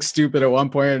make you look stupid at one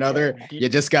point or another. You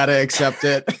just got to accept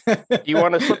it. Do you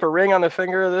want to slip a ring on the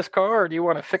finger of this car, or do you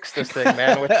want to fix this thing,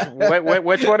 man?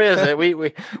 Which one is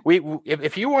it?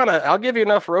 If you want to, I'll give you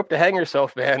enough rope to hang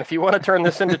yourself, man. If you want to turn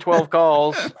this into 12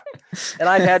 calls, and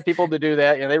I've had people to do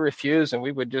that, they refuse, and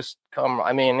we would just come.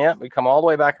 I mean, we come all the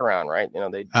way back around, right?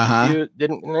 They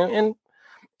didn't, and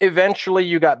eventually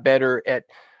you got better at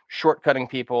shortcutting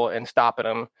people and stopping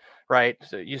them, right?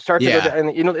 So you start to go down,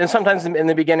 and sometimes in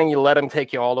the beginning you let them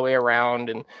take you all the way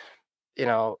around, and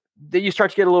then you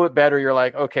start to get a little bit better. You're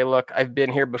like, okay, look, I've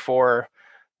been here before.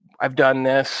 I've done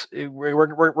this.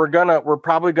 We're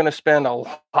probably gonna spend a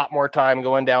lot more time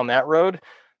going down that road,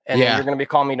 and then you're gonna be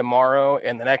calling me tomorrow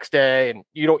and the next day, and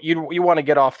you want to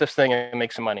get off this thing and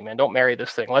make some money, man. Don't marry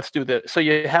this thing. Let's do this. So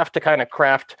you have to kind of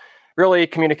craft. Really,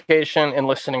 communication and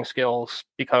listening skills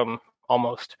become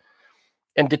almost,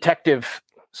 and detective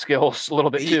skills a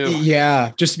little bit too.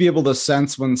 Yeah, just to be able to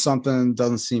sense when something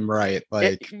doesn't seem right.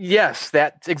 Yes,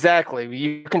 that's exactly.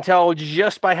 You can tell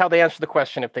just by how they answer the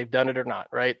question if they've done it or not,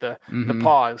 right? The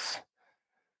pause.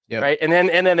 Yep. Right. And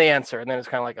then they answer. And then it's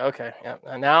kind of like, okay, yeah.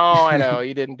 Now I know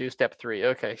you didn't do step 3.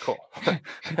 Okay, cool.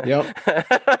 Yep.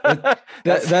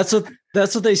 That's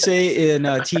what they say in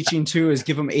teaching too, is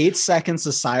give them 8 seconds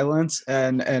of silence.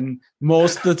 And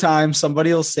most of the time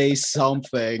somebody will say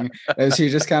something as you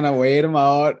just kind of wait them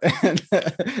out and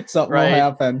something will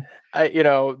happen.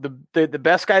 The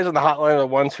best guys on the hotline are the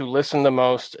ones who listen the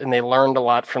most, and they learned a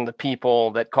lot from the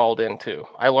people that called in too.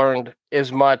 I learned as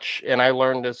much, and I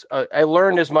learned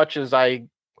as much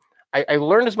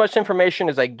information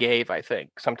as I gave, I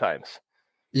think, sometimes.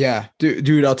 Yeah,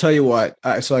 dude, I'll tell you what.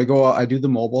 So I do the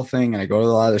mobile thing, and I go to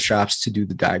a lot of the shops to do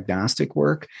the diagnostic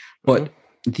work. But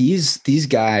these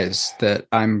guys that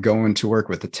I'm going to work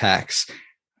with, the techs,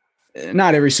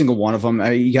 not every single one of them.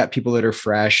 You got people that are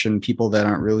fresh and people that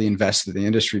aren't really invested in the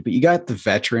industry, but you got the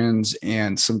veterans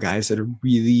and some guys that are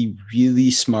really,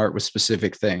 really smart with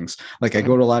specific things. Like I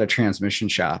go to a lot of transmission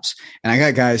shops, and I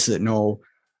got guys that know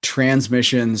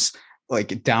transmissions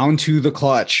like down to the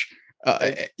clutch,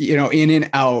 in and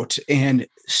out, and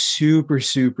super,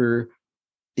 super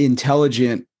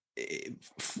intelligent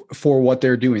for what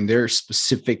they're doing, their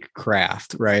specific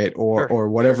craft, right? Or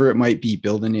whatever it might be,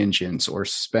 building engines or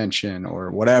suspension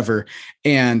or whatever.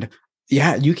 And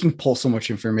you can pull so much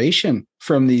information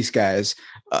from these guys.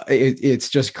 It's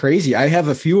just crazy. I have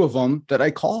a few of them that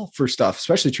I call for stuff,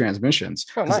 especially transmissions.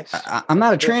 Oh, nice. I'm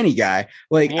not a tranny guy.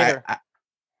 Like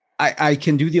I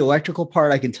can do the electrical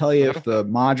part. I can tell you if the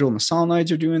module and the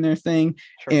solenoids are doing their thing.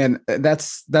 Sure. And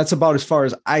that's about as far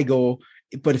as I go.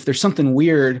 But if there's something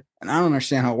weird and I don't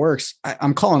understand how it works,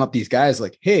 I'm calling up these guys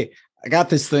like, hey, I got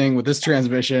this thing with this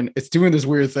transmission. It's doing this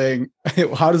weird thing.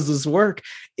 How does this work?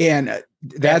 And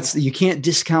you can't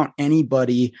discount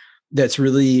anybody that's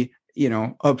really,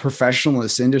 a professional in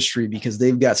this industry, because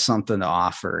they've got something to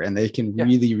offer, and they can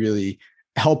really, really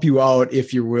help you out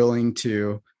if you're willing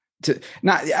to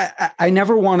not. I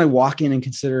never want to walk in and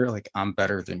consider like I'm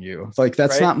better than you. Like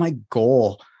that's not my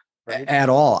goal at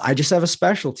all. I just have a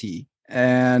specialty.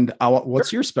 And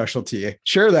what's your specialty?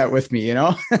 Share that with me,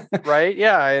 Right.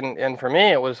 Yeah. And for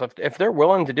me, it was, if they're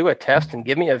willing to do a test and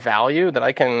give me a value that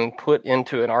I can put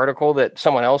into an article that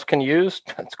someone else can use,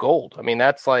 that's gold. I mean,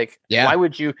 that's like, why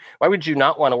would you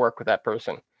not want to work with that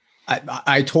person?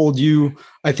 I told you,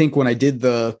 I think when I did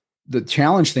the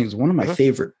challenge things, one of my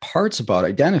favorite parts about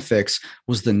Identifix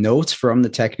was the notes from the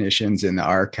technicians in the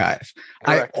archive.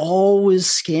 Correct. I always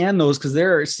scan those because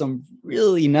there are some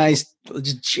really nice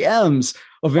gems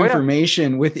of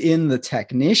information within the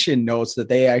technician notes that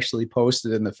they actually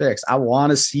posted in the fix. I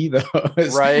want to see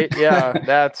those. Right. Yeah.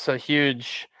 That's a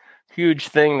huge, huge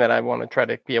thing that I want to try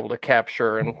to be able to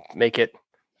capture and make it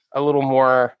a little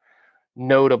more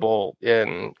notable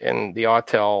in the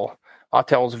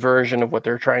Autel's version of what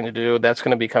they're trying to do. That's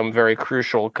going to become very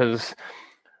crucial, because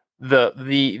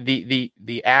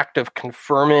the act of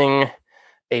confirming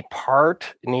a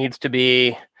part needs to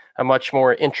be a much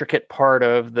more intricate part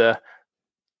of the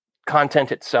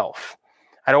content itself.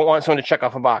 I don't want someone to check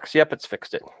off a box. Yep, it's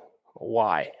fixed it.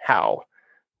 Why? How?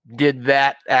 Did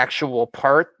that actual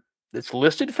part that's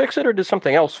listed fix it, or did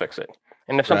something else fix it?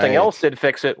 And if something else did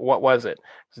fix it, what was it?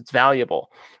 Because it's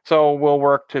valuable. So we'll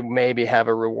work to maybe have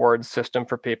a reward system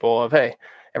for people of, hey,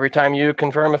 every time you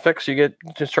confirm a fix, you get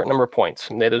a certain number of points.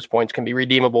 And those points can be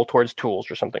redeemable towards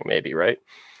tools or something maybe, right?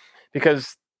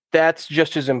 Because that's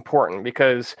just as important,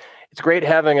 because it's great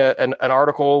having an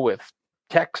article with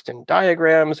text and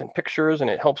diagrams and pictures, and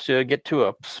it helps you get to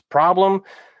a problem.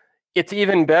 it's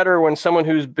even better when someone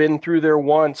who's been through there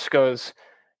once goes,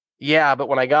 yeah, but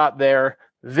when I got there,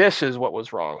 this is what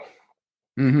was wrong.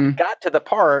 Mm-hmm. Got to the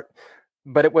part,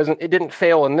 but it didn't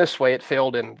fail in this way, it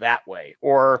failed in that way,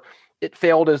 or it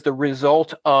failed as the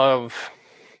result of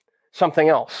something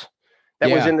else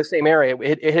that was in the same area.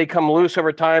 It had come loose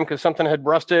over time because something had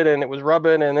rusted and it was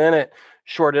rubbing, and then it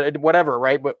shorted, whatever,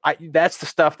 right? But that's the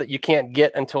stuff that you can't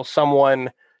get until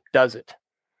someone does it.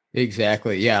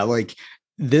 Exactly. Yeah. Like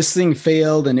this thing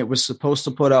failed and it was supposed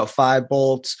to put out 5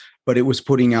 volts, but it was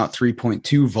putting out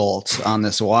 3.2 volts on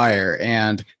this wire.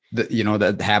 And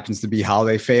that happens to be how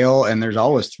they fail. And there's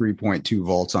always 3.2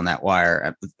 volts on that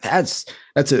wire. That's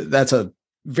a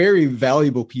very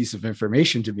valuable piece of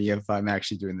information to me if I'm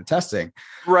actually doing the testing.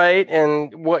 Right.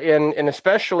 And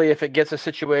especially if it gets a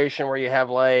situation where you have,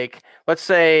 like, let's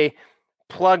say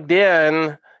plugged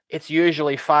in, it's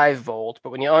usually 5 volts, but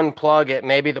when you unplug it,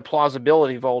 maybe the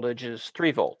plausibility voltage is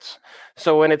 3 volts.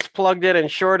 So when it's plugged in and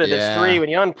shorted, it's 3. When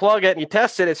you unplug it and you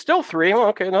test it, it's still 3. Well,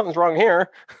 okay, nothing's wrong here.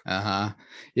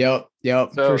 Yep.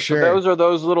 For sure. So those are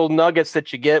those little nuggets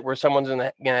that you get where someone's in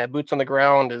the boots on the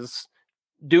ground is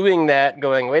doing that,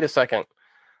 going, wait a second,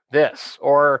 this,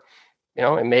 or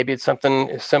and maybe it's something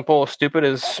as simple, as stupid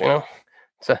as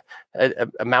it's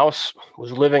a mouse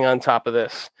was living on top of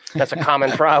this. That's a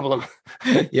common problem.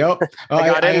 Yep. I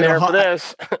got in there for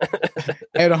this.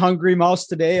 I had a hungry mouse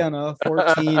today on a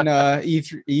 14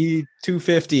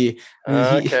 E250.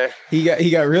 Okay.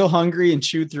 He got real hungry and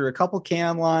chewed through a couple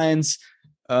cam lines,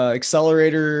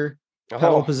 accelerator,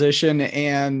 pedal position,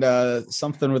 and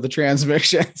something with the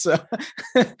transmission. So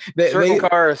certain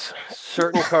cars,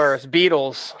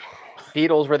 Beetles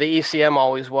where the ECM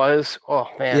always was. Oh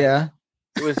man. Yeah.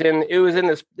 It was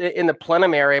in the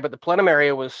plenum area, but the plenum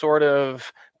area was sort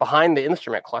of behind the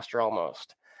instrument cluster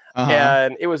almost.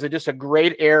 And it was just a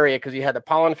great area because you had the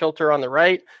pollen filter on the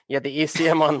right, you had the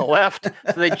ECM on the left.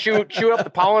 So they chew up the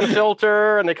pollen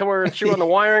filter and they come over and chew on the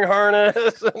wiring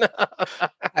harness.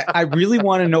 I really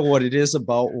want to know what it is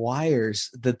about wires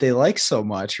that they like so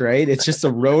much, right? It's just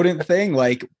a rodent thing.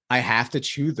 Like, I have to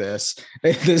chew this.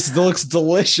 This looks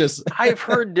delicious. I've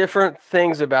heard different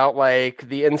things about, like,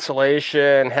 the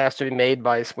insulation has to be made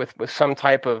with some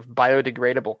type of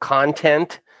biodegradable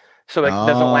content. So it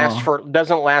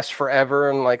doesn't last forever,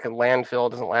 and like a landfill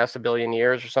doesn't last 1 billion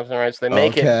years or something, right? So they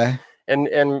make it, and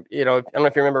I don't know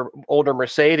if you remember older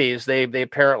Mercedes, they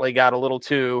apparently got a little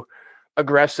too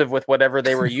aggressive with whatever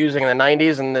they were using in the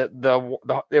 90s, and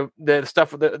the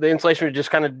stuff, the insulation would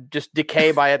just kind of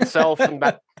decay by itself, and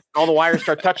all the wires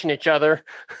start touching each other.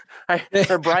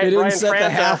 Brian set the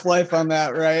half-life on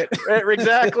that, right?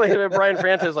 Exactly. Brian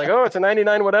Franta is like, oh, it's a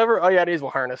 99 whatever. Oh yeah, it needs a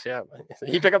harness. Yeah.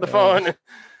 He picked up the phone.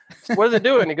 What is it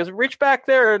doing? He goes, reach back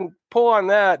there and pull on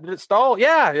that. Did it stall?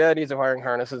 Yeah, it needs a wiring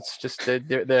harness. It's just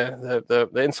the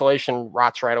insulation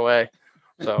rots right away.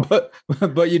 So,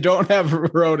 but you don't have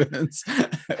rodents.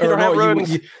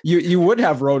 You would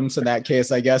have rodents in that case,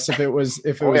 I guess, if it was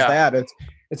that.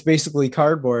 It's basically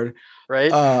cardboard,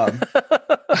 right? All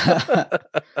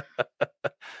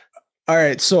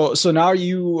right, so now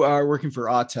you are working for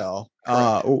Autel.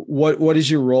 What is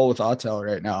your role with Autel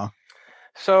right now?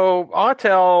 So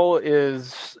Autel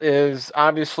is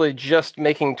obviously just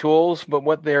making tools, but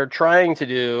what they're trying to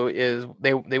do is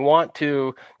they want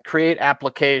to create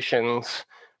applications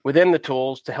within the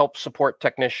tools to help support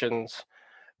technicians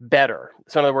better.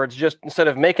 So in other words, just instead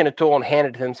of making a tool and hand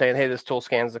it to them saying, hey, this tool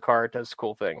scans the car, it does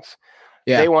cool things.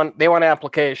 Yeah. They want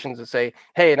applications that say,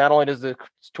 hey, not only does the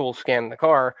tool scan the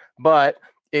car, but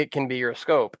it can be your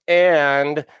scope,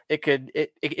 and it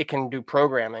can do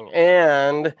programming,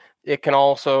 and it can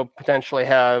also potentially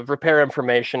have repair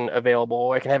information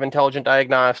available. It can have intelligent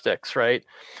diagnostics, right?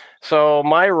 So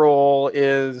my role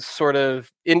is sort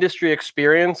of industry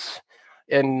experience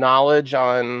and knowledge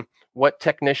on what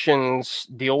technicians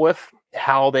deal with,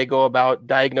 how they go about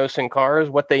diagnosing cars,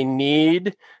 what they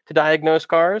need to diagnose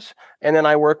cars. And then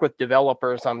I work with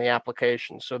developers on the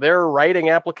application. So they're writing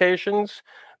applications,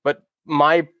 but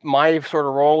my sort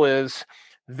of role is,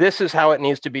 this is how it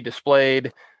needs to be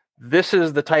displayed. This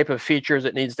is the type of features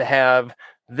it needs to have.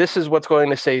 This is what's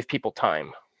going to save people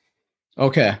time.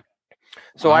 Okay.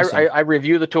 So awesome. I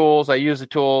review the tools, I use the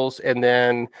tools, and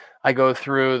then I go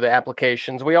through the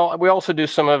applications. We also do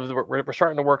we're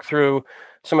starting to work through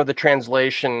some of the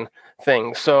translation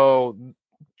things. So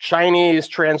Chinese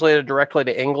translated directly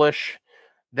to English,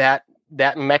 that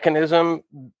mechanism,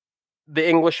 the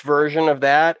English version of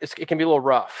that, it can be a little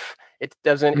rough. It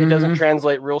doesn't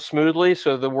translate real smoothly.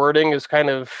 So the wording is kind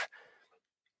of,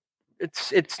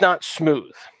 it's not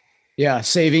smooth. Yeah.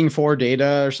 Saving for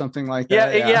data or something like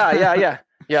that. Yeah.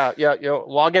 Yeah.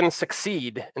 Log in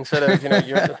succeed instead of,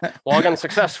 you're log in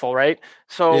successful, right?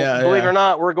 So believe it or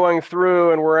not, we're going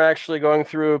through and we're actually going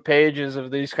through pages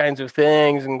of these kinds of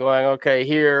things and going, okay,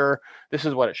 here, this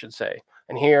is what it should say.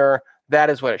 And here, that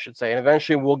is what it should say. And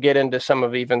eventually we'll get into some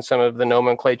of the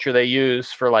nomenclature they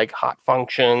use for like hot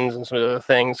functions and some of the other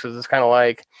things. Cause it's kind of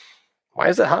like, why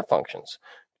is it hot functions?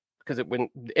 Because when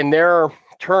in their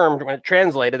term, when it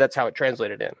translated, that's how it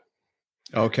translated in.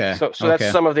 Okay. So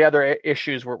that's some of the other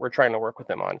issues we're trying to work with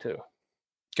them on too.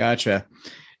 Gotcha.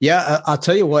 Yeah. I'll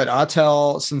tell you what,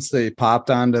 Autel, since they popped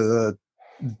onto the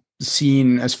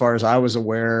scene, as far as I was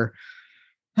aware,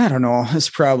 I don't know, it's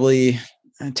probably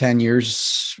 10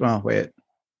 years. Well, wait,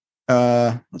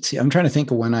 let's see. I'm trying to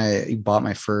think of when I bought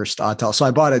my first Autel. So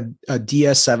I bought a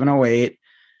DS708.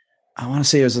 I want to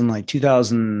say it was in like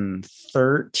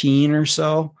 2013 or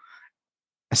so,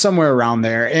 somewhere around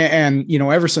there. And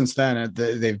ever since then,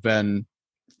 they've been,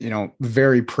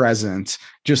 very present,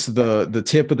 just the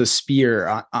tip of the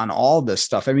spear on all this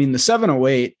stuff. I mean, the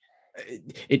 708,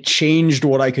 it changed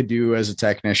what I could do as a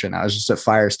technician. I was just at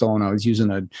Firestone. I was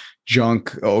using a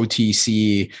junk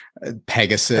OTC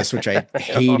Pegasus, which I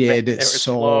hated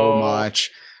so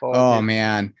much. Oh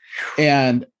man.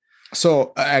 And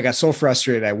so I got so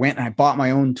frustrated. I went and I bought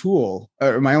my own tool,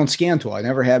 or my own scan tool. I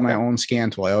never had my own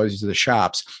scan tool. I always used the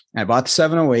shops. And I bought the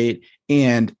 708,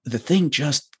 and the thing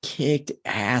just kicked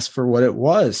ass for what it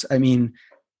was. I mean,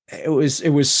 it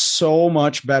was so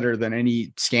much better than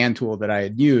any scan tool that I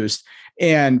had used.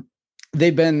 And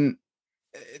they've been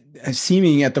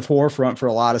seeming at the forefront for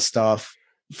a lot of stuff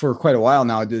for quite a while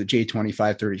now. I do the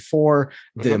J2534,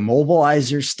 the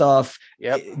Mobilizer stuff.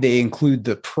 Yep. They include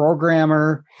the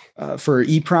programmer for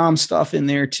EEPROM stuff in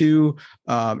there too.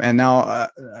 And now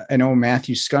I know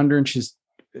Matthew Skundrich is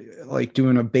like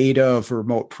doing a beta of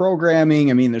remote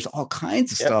programming. I mean, there's all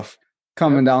kinds of stuff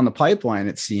coming down the pipeline,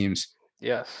 it seems.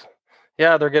 Yes.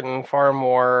 Yeah, they're getting far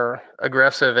more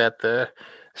aggressive at the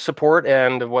support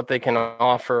end of what they can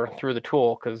offer through the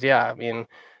tool. Because, I mean,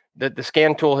 the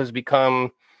scan tool has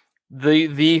become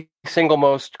the single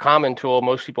most common tool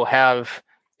most people have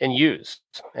and use.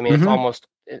 I mean, it's almost,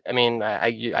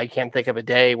 I can't think of a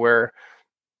day where,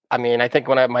 I think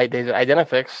when I had my days at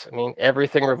Identifix,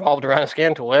 everything revolved around a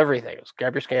scan tool, everything. It was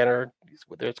grab your scanner,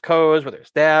 whether it's codes, whether it's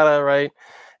data, right?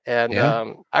 And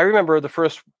I remember the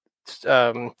first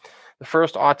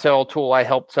Autel tool I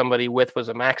helped somebody with was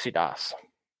a MaxiDOS.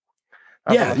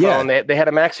 They had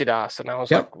a MaxiDOS, and I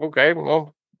was like, okay,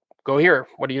 well, go here.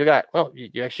 What do you got? Oh,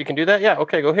 you actually can do that? Yeah.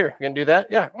 Okay, go here. You can do that?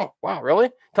 Yeah. Oh, wow, really?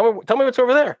 Tell me what's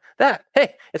over there. That.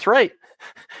 Hey, it's right.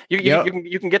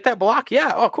 You can get that block?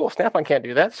 Yeah. Oh, cool. Snap-on can't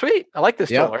do that. Sweet. I like this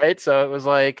tool, right? So it was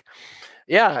like,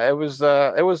 it was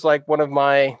like one of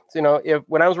my,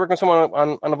 when I was working with someone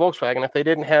on a Volkswagen, if they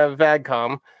didn't have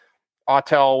VAGCOM,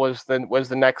 Autel was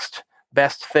the next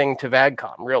best thing to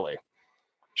VAGCOM, really.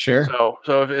 Sure.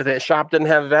 So if the shop didn't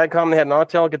have VAGCOM, they had an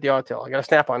Autel, get the Autel. I got a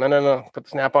Snap-on. No. Put the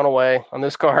Snap-on away on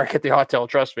this car, get the Autel,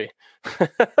 trust me.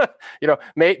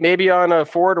 Maybe on a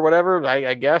Ford or whatever,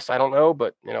 I guess, I don't know.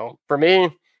 But, for me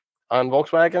on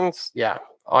Volkswagens,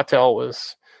 Autel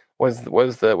was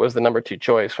the number two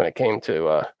choice when it came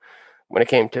to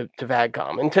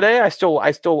VAGCOM. And today I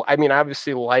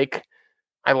obviously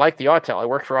I like the Autel. I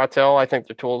work for Autel. I think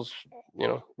the tool's,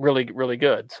 really, really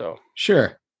good. So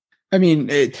sure. I mean,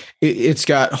 it's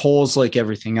got holes like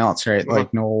everything else, right? Mm-hmm.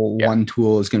 Like no one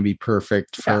tool is going to be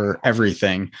perfect for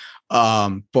everything.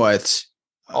 But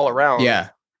all around. All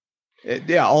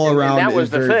around. And that was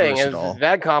the thing is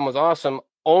VAGCOM was awesome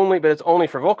but it's only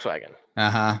for Volkswagen.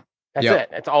 That's it.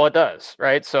 That's all it does.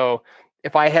 Right. So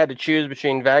if I had to choose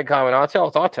between VAGCOM and Autel,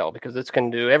 it's Autel because this can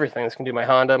do everything. This can do my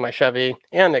Honda, my Chevy,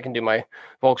 and it can do my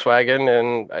Volkswagen,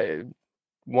 and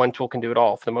one tool can do it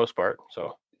all for the most part.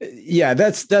 So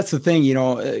that's the thing.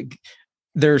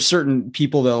 There are certain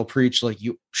people that'll preach like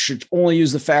you should only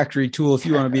use the factory tool if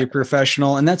you want to be a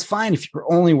professional, and that's fine if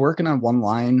you're only working on one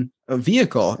line of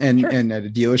vehicle. And at a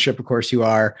dealership, of course, you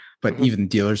are, but even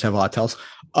dealers have Autels.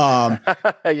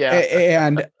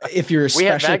 And if you're a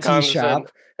specialty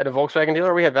shop at a Volkswagen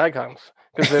dealer, we have VAGCOMs.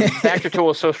 Because the factory tool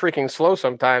is so freaking slow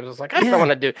sometimes. It's like, I don't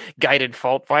want to do guided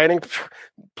fault finding.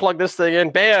 Plug this thing in,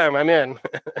 bam, I'm in.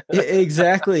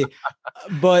 Exactly.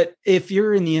 But if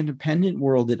you're in the independent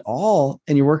world at all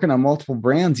and you're working on multiple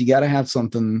brands, you got to have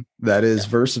something that is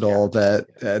versatile,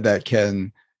 that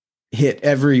can hit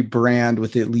every brand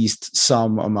with at least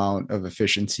some amount of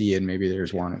efficiency. And maybe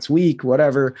there's one that's weak,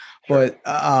 whatever. Sure.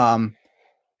 But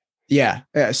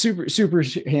super, super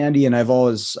handy. And I've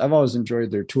always enjoyed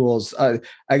their tools. I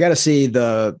got to say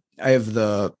I have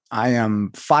the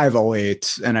IM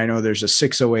 508, and I know there's a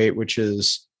 608, which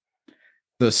is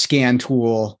the scan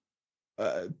tool,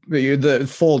 the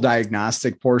full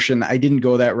diagnostic portion. I didn't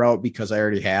go that route because I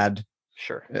already had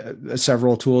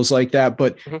several tools like that.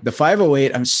 But the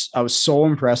 508, I was so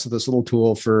impressed with this little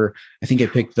tool I think I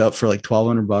picked it up for like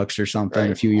 $1,200 or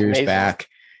something a few years back.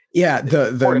 Yeah.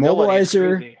 The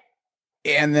immobilizer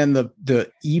and then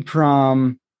the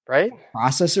EEPROM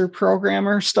processor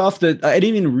programmer stuff that I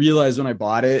didn't even realize when I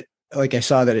bought it. Like I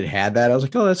saw that it had that. I was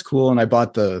like, oh, that's cool. And I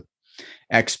bought the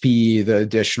XP, the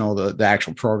additional, the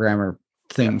actual programmer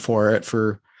thing for it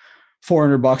for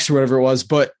 $400 or whatever it was.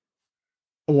 But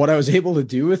what I was able to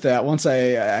do with that, once I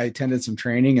attended some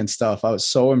training and stuff, I was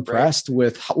so impressed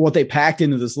with what they packed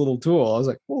into this little tool. I was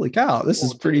like, holy cow, this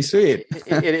is pretty sweet.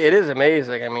 It is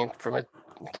amazing. I mean, from a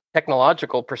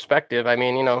technological perspective, I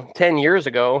mean, 10 years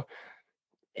ago,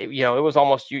 it was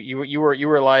almost, you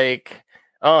were like,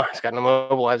 oh, it's got an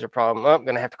immobilizer problem. Oh, I'm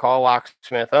going to have to call a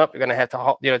locksmith up. You're going to have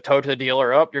to, tow to the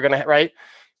dealer up. You're going to, right?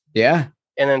 Yeah.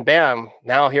 And then bam,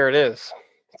 now here it is.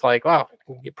 It's like, wow,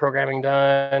 you can get programming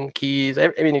done, keys,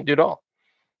 everything, you do it all.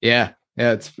 Yeah.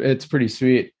 Yeah. It's pretty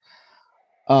sweet.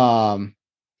 So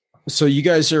you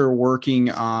guys are working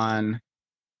on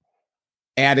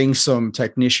adding some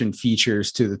technician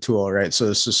features to the tool, right? So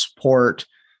this is support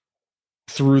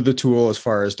through the tool as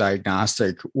far as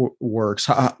diagnostic works.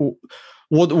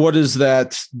 What is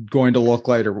that going to look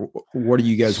like, or what do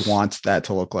you guys want that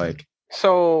to look like?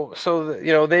 So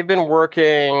they've been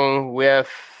working with,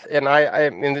 and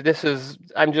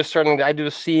I'm just starting. I do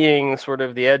seeing sort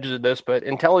of the edges of this, but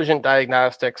intelligent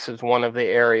diagnostics is one of the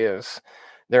areas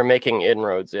they're making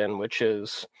inroads in, which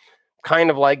is kind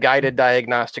of like guided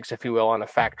diagnostics, if you will, on a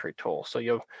factory tool. So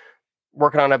you're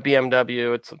working on a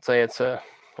BMW.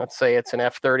 Let's say it's an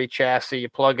F30 chassis. You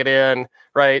plug it in,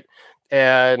 right?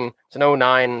 And it's an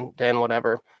 09, 10,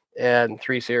 whatever, and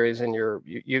 3 series, and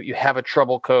you have a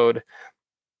trouble code.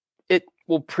 It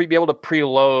will be able to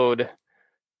preload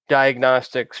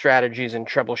diagnostic strategies and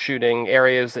troubleshooting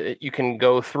areas that you can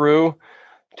go through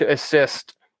to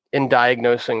assist in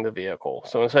diagnosing the vehicle.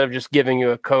 So instead of just giving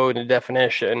you a code and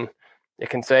definition, it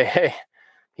can say, hey,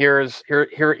 here's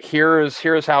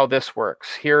how this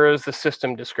works. Here is the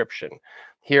system description.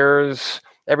 Here's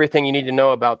everything you need to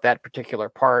know about that particular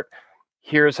part.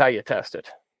 Here's how you test it.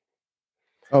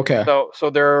 Okay. So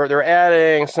they're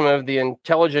adding some of the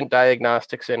intelligent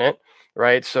diagnostics in it,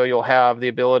 right? So you'll have the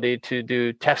ability to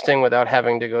do testing without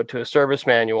having to go to a service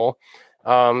manual.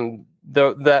 The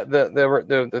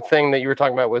thing that you were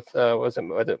talking about with was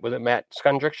it Matt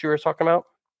Skundrix you were talking about?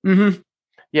 Mm-hmm.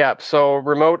 Yeah. So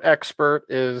Remote Expert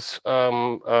is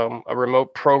a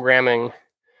remote programming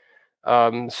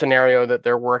scenario that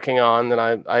they're working on,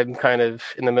 and I'm kind of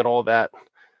in the middle of that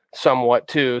somewhat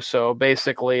too. So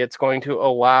basically it's going to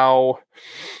allow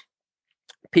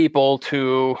people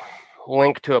to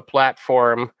link to a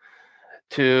platform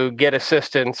to get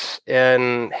assistance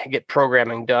and get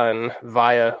programming done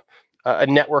via a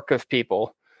network of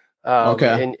people.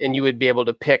 Okay. And you would be able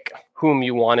to pick whom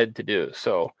you wanted to do.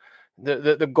 So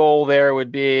the goal there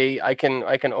would be I can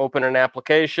open an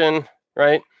application,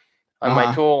 right? On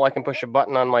my tool, I can push a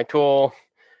button on my tool,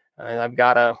 and I've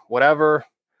got a whatever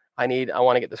I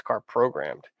want to get this car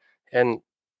programmed. And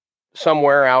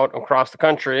somewhere out across the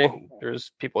country,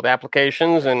 there's people with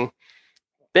applications, and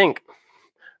think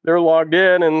they're logged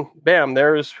in, and bam,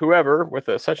 there's whoever with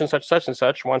a such and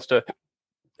such wants to,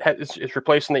 it's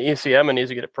replacing the ECM and needs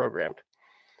to get it programmed.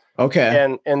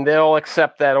 Okay. And they'll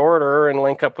accept that order and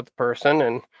link up with the person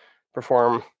and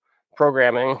perform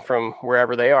programming from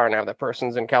wherever they are. Now that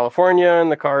person's in California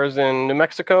and the car's in New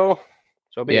Mexico.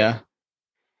 So yeah,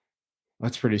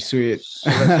 that's pretty sweet.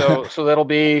 so that'll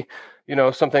be,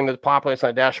 something that populates on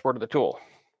the dashboard of the tool.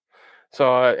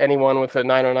 So anyone with a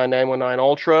 909 919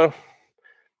 Ultra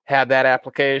had that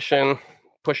application,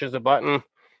 pushes a button.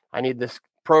 I need this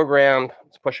programmed.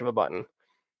 It's push of a button.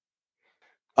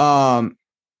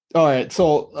 All right.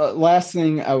 So last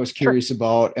thing I was curious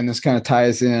about, and this kind of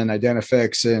ties in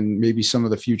Identifix and maybe some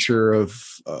of the future of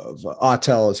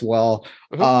Autel as well.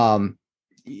 Mm-hmm.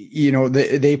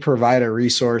 They provide a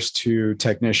resource to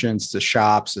technicians, to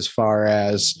shops, as far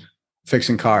as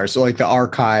fixing cars. So like the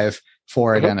archive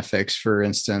for mm-hmm. Identifix, for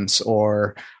instance,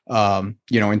 or,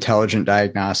 intelligent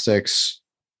diagnostics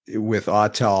with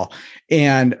Autel.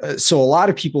 And so a lot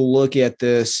of people look at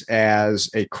this as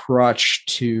a crutch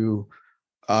to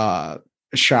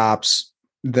shops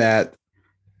that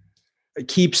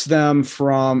keeps them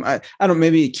from,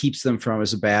 maybe it keeps them from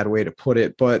is a bad way to put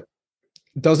it, but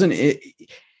doesn't it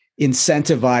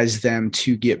incentivize them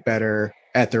to get better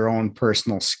at their own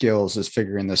personal skills as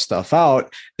figuring this stuff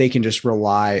out. They can just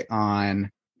rely on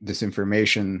this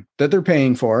information that they're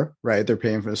paying for, right? They're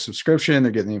paying for the subscription,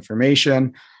 they're getting the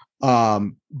information,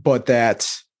 but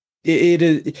that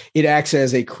it acts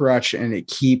as a crutch, and it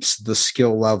keeps the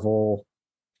skill level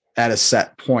at a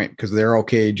set point because they're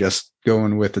okay just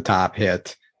going with the top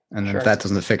hit. And then if that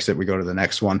doesn't fix it, we go to the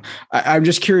next one. I'm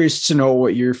just curious to know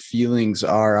what your feelings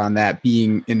are on that,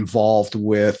 being involved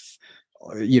with,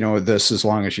 this as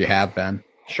long as you have been.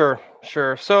 Sure.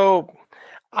 So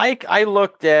I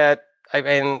looked at,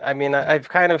 I've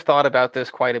kind of thought about this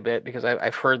quite a bit because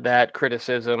I've heard that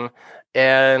criticism,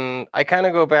 and I kind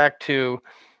of go back to,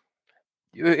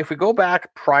 if we go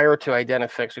back prior to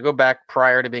Identifix, we go back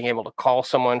prior to being able to call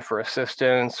someone for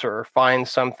assistance or find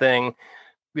something,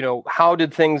 how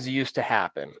did things used to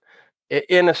happen?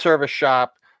 In a service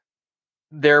shop,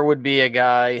 there would be a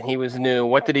guy, and he was new.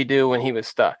 What did he do when he was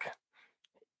stuck?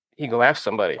 He'd go ask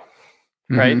somebody,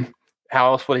 right? Mm-hmm.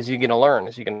 How else, what is he going to learn?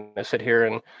 Is he going to sit here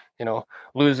and,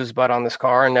 lose his butt on this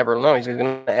car and never know? He's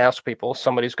going to ask people.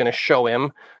 Somebody's going to show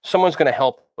him. Someone's going to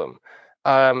help him.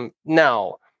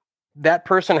 Now, that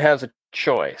person has a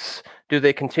choice. Do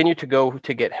they continue to go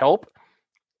to get help,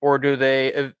 or do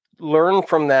they learn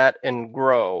from that and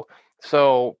grow?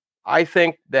 So I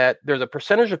think that there's a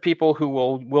percentage of people who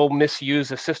will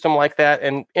misuse a system like that,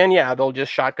 and yeah, they'll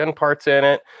just shotgun parts in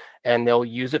it and they'll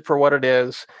use it for what it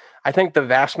is. I think the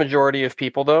vast majority of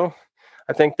people, though,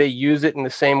 I think they use it in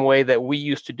the same way that we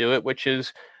used to do it, which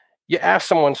is, you ask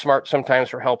someone smart sometimes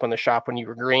for help in the shop when you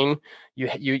were green.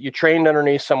 You trained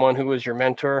underneath someone who was your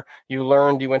mentor. You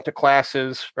learned, you went to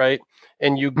classes, right?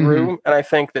 And you grew. Mm-hmm. And I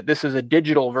think that this is a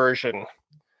digital version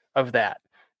of that.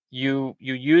 You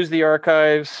use the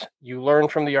archives, you learn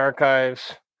from the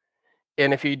archives.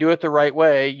 And if you do it the right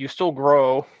way, you still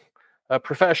grow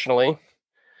professionally.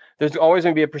 There's always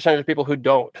going to be a percentage of people who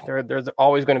don't. There's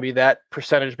always going to be that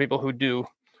percentage of people who do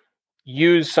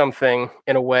use something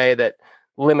in a way that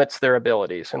limits their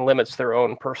abilities and limits their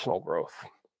own personal growth.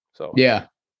 So yeah,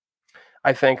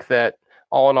 I think that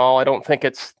all in all, I don't think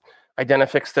it's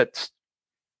Identifix that's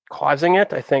causing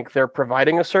it. I think they're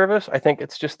providing a service. I think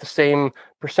it's just the same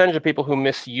percentage of people who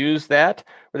misuse that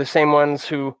were the same ones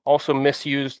who also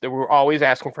misused, that were always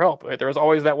asking for help. Right? There was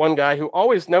always that one guy who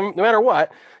always, no matter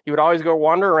what, he would always go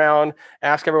wander around,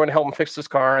 ask everyone to help him fix his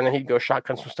car, and then he'd go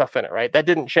shotgun some stuff in it, right? That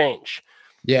didn't change.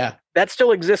 Yeah. That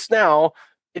still exists now.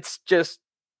 It's just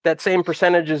that same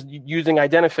percentage is using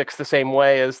Identifix the same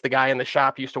way as the guy in the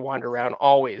shop used to wander around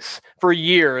always for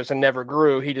years and never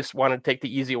grew. He just wanted to take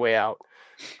the easy way out.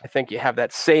 I think you have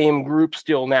that same group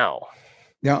still now.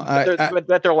 No,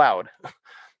 but they're loud.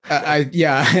 I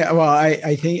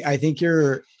think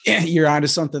you're onto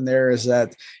something there. Is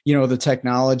that, the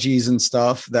technologies and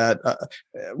stuff that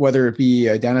whether it be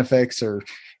Identifix or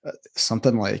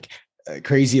something like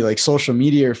crazy like social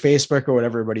media or Facebook or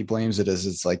whatever everybody blames it as,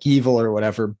 it's like evil or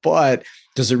whatever, but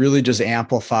does it really just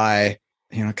amplify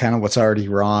kind of what's already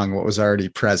wrong, what was already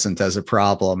present as a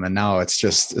problem, and now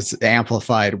it's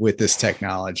amplified with this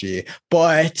technology?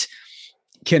 But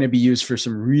can it be used for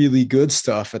some really good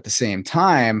stuff at the same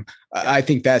time? I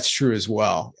think that's true as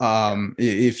well.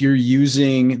 If you're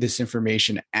using this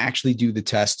information to actually do the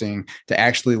testing, to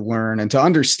actually learn and to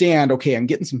understand, okay, I'm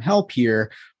getting some help here,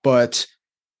 but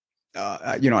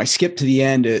I skipped to the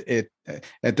end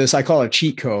at this, I call it a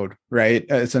cheat code, right?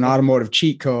 It's an automotive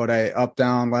cheat code. I up,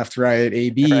 down, left, right, A,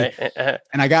 B, right.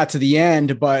 And I got to the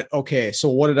end, but okay, so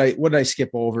what did I skip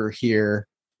over here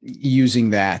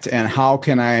using that? And how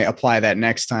can I apply that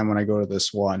next time when I go to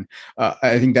this one?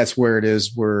 I think that's where it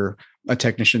is, where a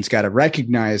technician's got to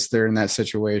recognize they're in that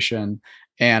situation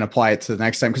and apply it to the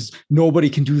next time, because nobody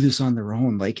can do this on their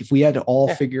own. Like if we had to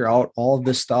all figure out all of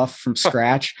this stuff from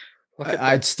scratch,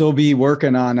 I'd still be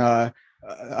working on a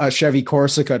Chevy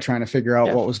Corsica trying to figure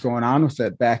out what was going on with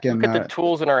it back in. Look at the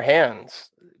tools in our hands.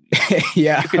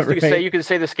 Yeah, you could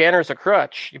say the scanner's a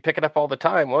crutch. You pick it up all the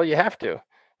time. Well, you have to,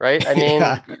 right? I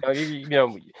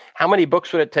mean, how many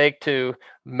books would it take to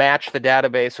match the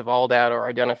database of all data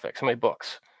or Identifix? How many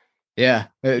books? Yeah,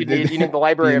 you need the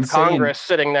Library of Congress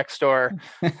sitting next door,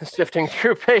 sifting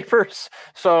through papers.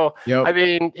 So, yep. I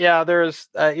mean, yeah, there's,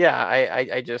 I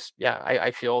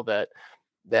feel that,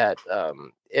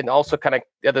 and also kind of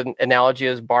the other analogy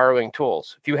is borrowing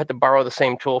tools. If you had to borrow the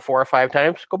same tool 4 or 5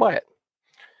 times, go buy it.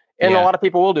 And a lot of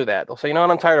people will do that. They'll say,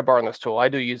 I'm tired of borrowing this tool. I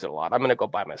do use it a lot. I'm going to go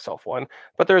buy myself one.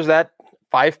 But there's that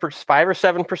 5 or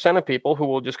 7% of people who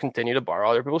will just continue to borrow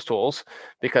other people's tools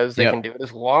because they can do it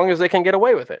as long as they can get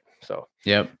away with it. So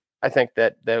I think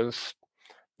that those,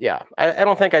 I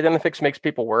don't think Identifix makes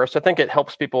people worse. I think it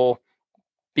helps people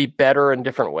be better in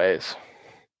different ways.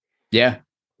 Yeah,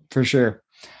 for sure.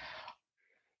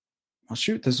 Well,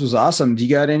 shoot, this was awesome. Do you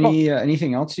got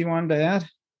anything else you wanted to add?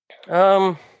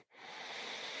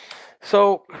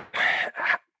 So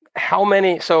how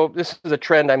many, so this is a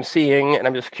trend I'm seeing, and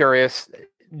I'm just curious,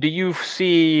 what do you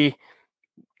see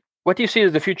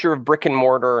as the future of brick and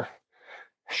mortar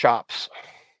shops?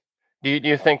 Do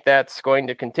you think that's going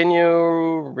to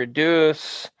continue,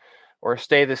 reduce, or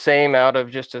stay the same out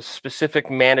of just a specific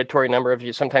mandatory number of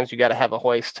you? Sometimes you got to have a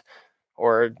hoist.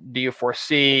 Or do you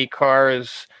foresee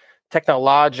cars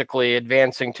technologically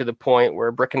advancing to the point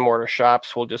where brick and mortar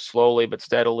shops will just slowly but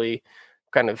steadily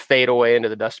kind of fade away into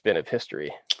the dustbin of history?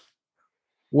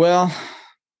 Well,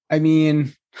 I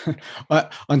mean,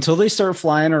 until they start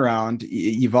flying around,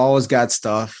 you've always got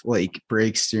stuff like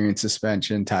brakes, steering,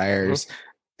 suspension, tires,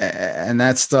 and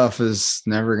that stuff is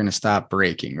never going to stop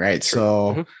breaking, right? True.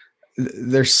 So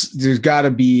there's got to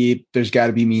be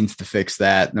means to fix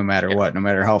that, no matter what, no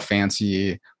matter how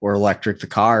fancy or electric the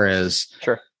car is.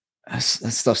 Sure, that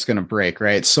stuff's going to break,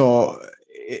 right? So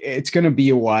it's going to be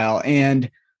a while,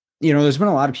 and there's been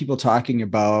a lot of people talking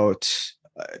about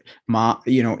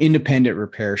independent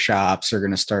repair shops are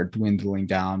going to start dwindling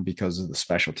down because of the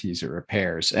specialties of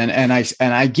repairs. And I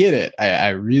get it. I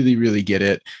really, really get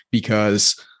it,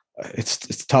 because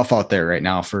it's tough out there right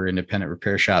now for independent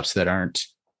repair shops that aren't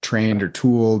trained or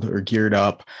tooled or geared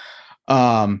up.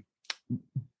 But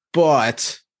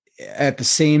at the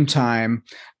same time,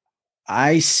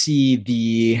 I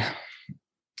see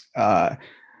trying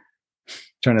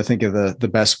to think of the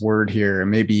best word here,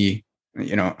 maybe,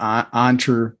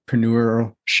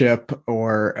 entrepreneurship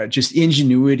or just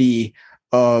ingenuity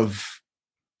of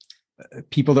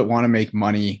people that want to make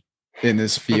money in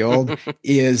this field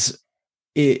is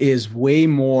way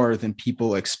more than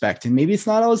people expect. And maybe it's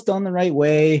not always done the right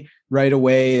way, right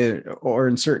away, or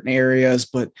in certain areas,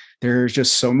 but there's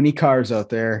just so many cars out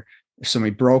there. There's so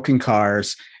many broken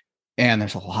cars, and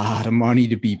there's a lot of money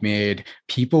to be made.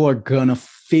 People are going to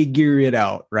figure it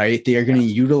out, right? They are going to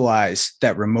utilize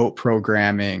that remote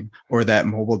programming or that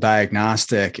mobile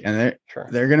diagnostic, and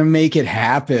they're going to make it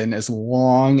happen as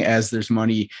long as there's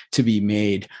money to be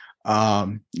made.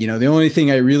 The only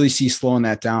thing I really see slowing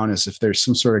that down is if there's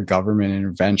some sort of government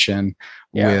intervention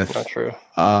with,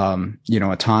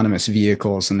 autonomous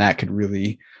vehicles, and that could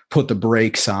really put the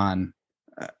brakes on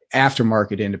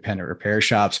aftermarket independent repair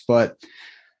shops. But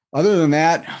other than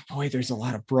that, boy, there's a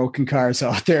lot of broken cars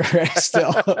out there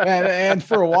still, and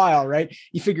for a while, right?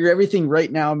 You figure everything right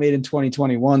now made in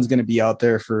 2021 is going to be out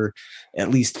there for at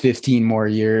least 15 more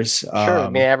years.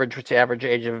 Sure. What's the average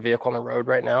age of a vehicle on the road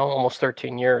right now? Almost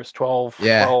 13 years, 12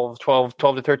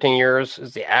 to 13 years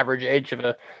is the average age of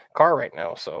a car right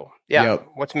now. So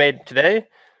What's made today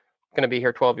going to be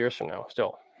here 12 years from now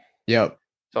still. Yep.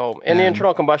 So in the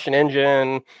internal combustion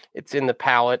engine, it's in the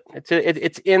palette.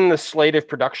 It's in the slate of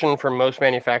production for most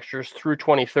manufacturers through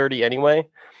 2030 anyway.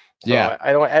 So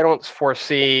I don't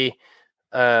foresee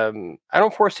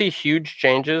huge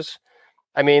changes.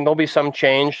 I mean, there'll be some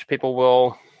change. People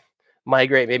will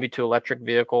migrate maybe to electric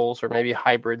vehicles or maybe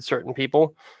hybrid, certain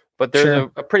people. But there's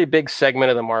a pretty big segment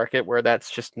of the market where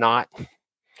that's just not.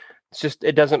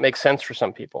 It doesn't make sense for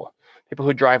some people. People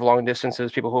who drive long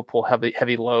distances, people who pull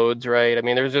heavy loads, right? I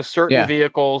mean, there's just certain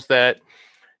vehicles that,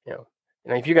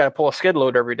 if you got to pull a skid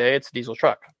load every day, it's a diesel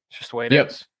truck. It's just the way it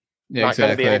is. Yeah, not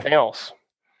going to be anything else.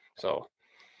 So,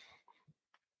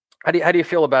 how do you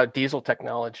feel about diesel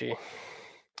technology?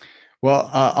 Well,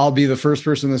 I'll be the first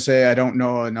person to say I don't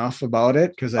know enough about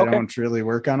it, because I don't really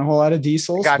work on a whole lot of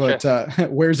diesels. Gotcha.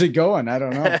 But where's it going? I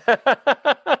don't know.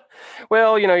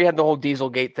 Well, you had the whole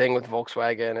Dieselgate thing with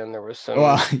Volkswagen, and there was some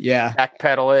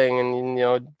backpedaling,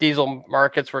 and diesel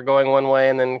markets were going one way,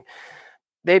 and then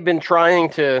they've been trying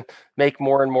to make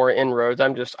more and more inroads.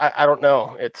 I don't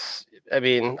know.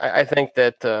 I think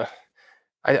that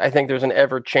I think there's an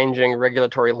ever-changing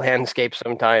regulatory landscape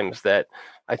sometimes that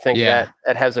I think that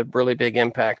has a really big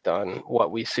impact on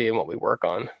what we see and what we work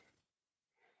on.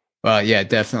 Well, yeah,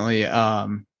 definitely.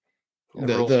 The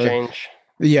rules change.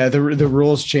 Yeah, the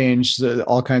rules change,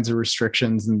 all kinds of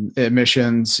restrictions and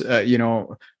emissions.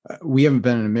 We haven't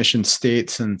been an emission state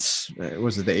since,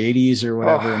 was it the 80s or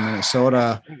whatever in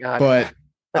Minnesota? But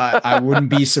I wouldn't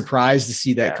be surprised to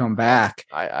see that come back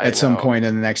at some point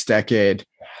in the next decade.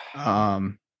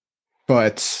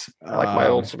 But I like my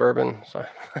old Suburban. So.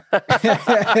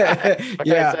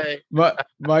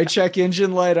 My check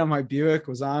engine light on my Buick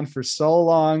was on for so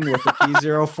long with the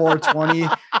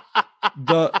P0420.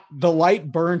 the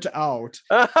light burnt out.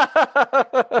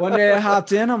 One day I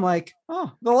hopped in, I'm like,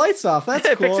 oh, the light's off.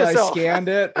 That's cool. I scanned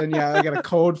it, and I got a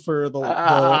code for the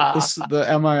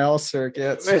MIL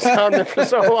circuits. It's on there for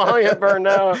so long it burned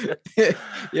out.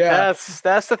 Yeah,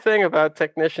 that's the thing about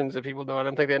technicians that people don't. I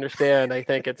don't think they understand. I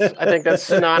think that's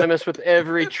synonymous with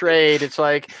every trade. It's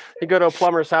like you go to a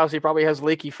plumber's house, he probably has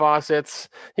leaky faucets.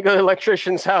 You go to an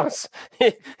electrician's house,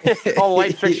 all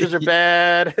light fixtures are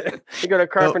bad. You go to a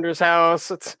carpenter's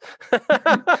house, it's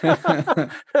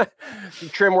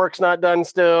trim work's not done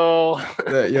still.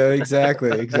 Yeah, exactly.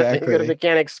 You go to a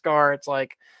mechanic's car, it's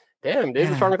like, damn, dude,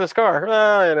 what's wrong with this car?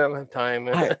 I don't have time.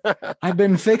 I've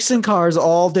been fixing cars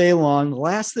all day long. The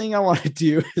last thing I want to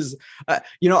do is,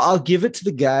 I'll give it to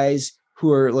the guys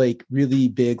who are like really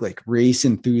big, like race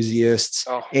enthusiasts,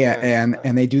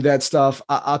 and they do that stuff.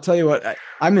 I'll tell you what,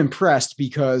 I'm impressed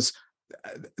because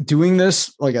doing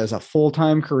this like as a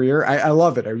full-time career, I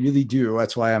love it. I really do.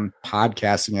 That's why I'm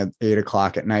podcasting at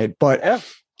 8:00 at night. But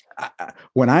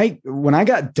when I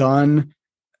got done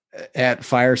at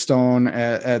Firestone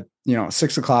at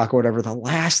 6:00 or whatever, the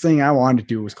last thing I wanted to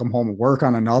do was come home and work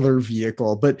on another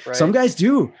vehicle. But some guys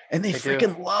do, and they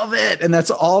freaking love it, and that's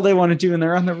all they want to do. And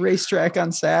they're on the racetrack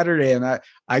on Saturday, and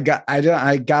I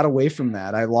got away from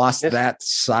that. I lost that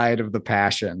side of the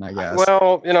passion, I guess.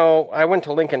 Well, I went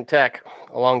to Lincoln Tech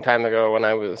a long time ago when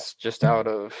I was just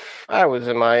I was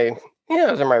in my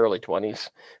early 20s.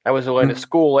 I was going to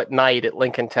school at night at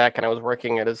Lincoln Tech, and I was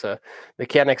working as a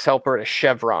mechanics helper at a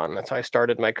Chevron. That's how I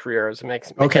started my career as a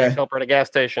mechanics helper at a gas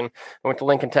station. I went to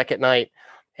Lincoln Tech at night,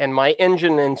 and my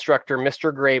engine instructor,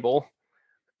 Mr. Grable,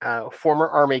 former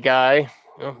Army guy,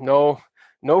 no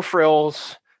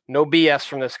frills, no BS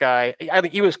from this guy. I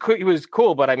think he was cool. He was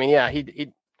cool, but I mean,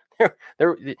 he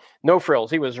there no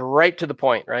frills. He was right to the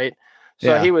point, right?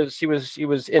 So he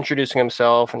was introducing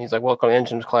himself, and he's like, "Welcome to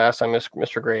engines class. I'm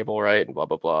Mr. Grable, right?" And blah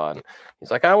blah blah. And he's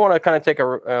like, "I want to kind of take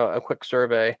a quick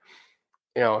survey."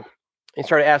 He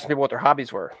started asking people what their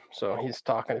hobbies were. So he's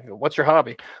talking to people. "What's your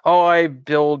hobby?" "Oh, I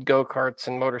build go-karts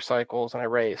and motorcycles, and I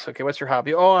race." "Okay, what's your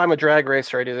hobby?" "Oh, I'm a drag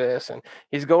racer. I do this." And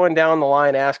he's going down the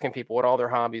line asking people what all their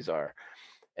hobbies are.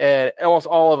 And almost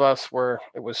all of us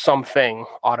it was something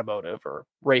automotive or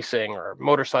racing or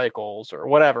motorcycles or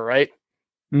whatever, right?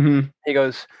 Mm-hmm. He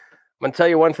goes, "I'm going to tell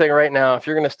you one thing right now. If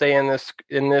you're going to stay in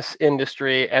this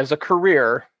industry as a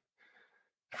career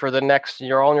for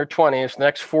you're all in your 20s, the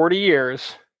next 40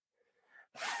 years,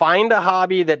 find a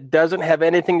hobby that doesn't have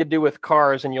anything to do with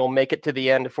cars, and you'll make it to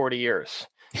the end of 40 years.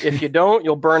 If you don't,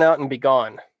 you'll burn out and be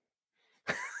gone."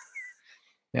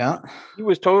 Yeah. He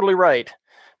was totally right.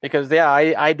 Because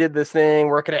I did this thing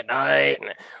working at night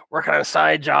and working on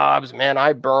side jobs. Man,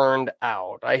 I burned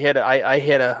out. I hit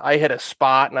a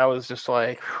spot, and I was just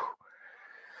like,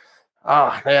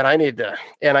 "Oh man, I need to."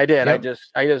 And I did. Yep.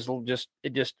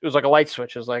 It was like a light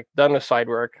switch. It was like done with side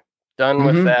work, done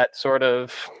with that sort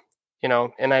of,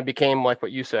 And I became like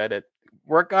what you said.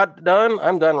 Work got done.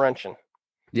 I'm done wrenching.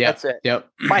 Yeah, that's it. Yep.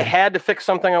 If I had to fix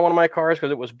something on one of my cars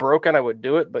because it was broken, I would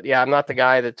do it. But I'm not the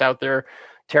guy that's out there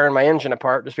tearing my engine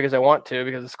apart just because I want to,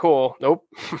 because it's cool. Nope.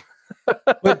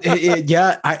 But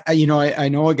I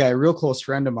know a guy, a real close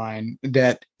friend of mine,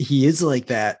 that he is like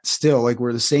that still. Like,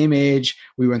 we're the same age,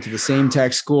 we went to the same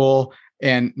tech school,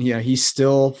 and he's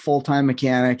still full-time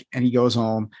mechanic, and he goes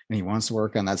home and he wants to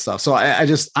work on that stuff. So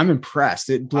I'm impressed.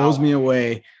 It blows me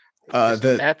away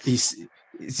that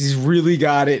he's really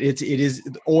got it. It is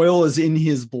oil is in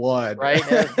his blood, right?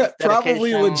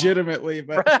 Probably legitimately,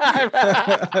 but I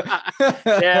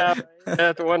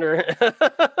have to wonder.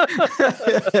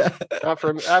 Not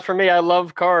for me. I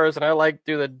love cars, and I like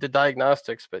do the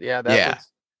diagnostics, but that's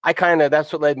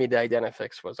what led me to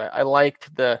Identifix. Was I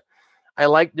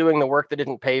liked doing the work that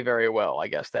didn't pay very well. I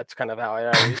guess that's kind of how I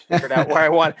always figured out where I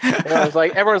want. And I was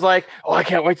like, everyone's like, "Oh, I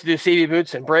can't wait to do CV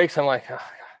boots and brakes." I'm like, "Oh,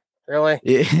 really?"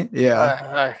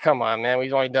 Yeah. Come on, man.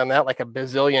 We've only done that like a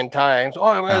bazillion times.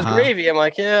 "Oh, it was gravy." I'm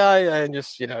like, I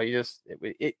just,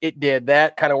 it did.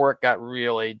 That kind of work got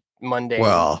really mundane.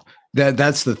 Well,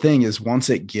 that's the thing, is once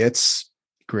it gets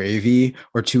gravy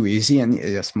or too easy, and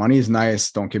yes, money is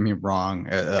nice, don't get me wrong.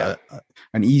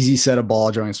 An easy set of ball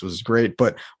joints was great,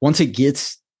 but once it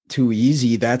gets too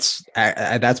easy, that's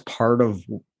part of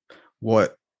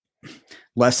what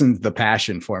lessens the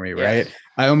passion for me, right?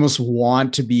 I almost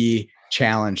want to be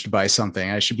challenged by something.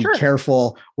 I should be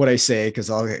careful what I say, because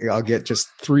I'll get just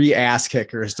 3 ass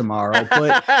kickers tomorrow.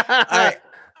 But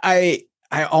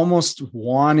I almost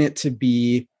want it to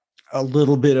be a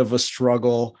little bit of a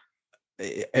struggle.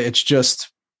 It's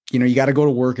just, you got to go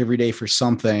to work every day for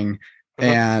something,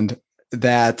 and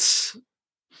that's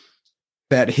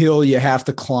that hill you have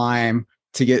to climb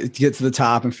to get to the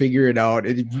top and figure it out.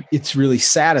 It's really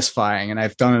satisfying. And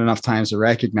I've done it enough times to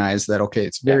recognize that, okay,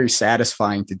 it's very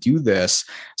satisfying to do this.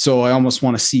 So I almost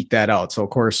want to seek that out. So of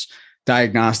course,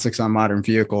 diagnostics on modern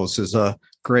vehicles is a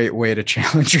great way to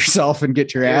challenge yourself and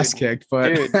get your ass kicked.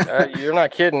 But you're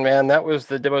not kidding, man. That was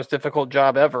the most difficult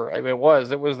job ever. I mean, it was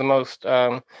the most,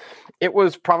 it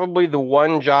was probably the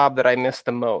one job that I missed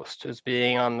the most, is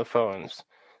being on the phones.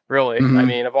 Really. Mm-hmm. I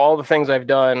mean, of all the things I've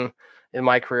done in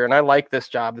my career, and I like this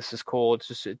job, this is cool. It's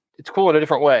just, it's cool in a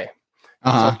different way.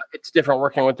 So it's different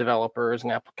working with developers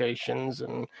and applications,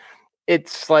 and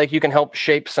it's like you can help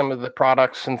shape some of the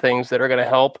products and things that are going to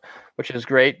help, which is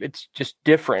great. It's just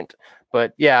different.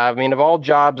 But yeah, I mean, of all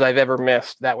jobs I've ever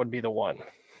missed, that would be the one,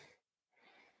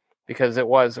 because it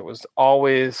was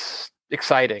always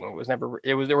exciting.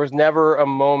 There was never a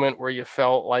moment where you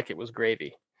felt like it was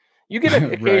gravy. You get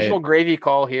an occasional gravy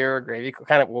call here, gravy.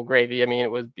 I mean, it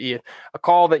would be a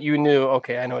call that you knew,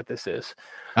 okay, I know what this is,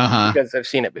 because I've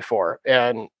seen it before.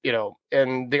 And,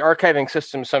 and the archiving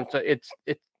system, sometimes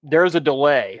there's a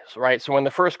delay, right? So when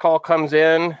the first call comes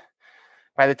in,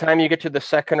 by the time you get to the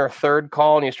second or third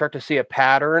call and you start to see a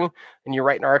pattern and you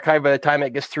write an archive, by the time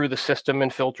it gets through the system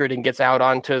and filtered and gets out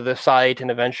onto the site and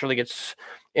eventually gets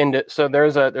into, so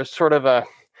there's sort of a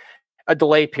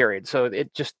delay period. So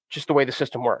it just the way the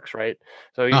system works, right?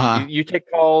 So you take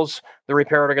calls, the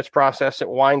repair order gets processed, it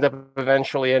winds up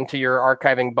eventually into your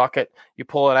archiving bucket, you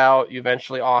pull it out, you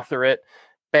eventually author it,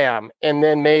 bam, and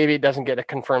then maybe it doesn't get a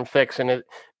confirmed fix, and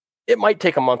it might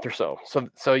take a month or so.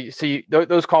 So you see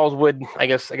those calls would, I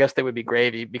guess they would be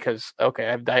gravy, because okay,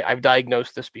 I've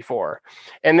diagnosed this before,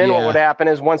 and then what would happen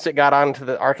is once it got onto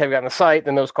the archive, got on the site,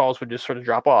 then those calls would just sort of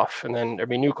drop off, and then there'd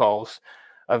be new calls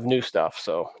of new stuff.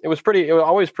 So it was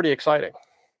always pretty exciting.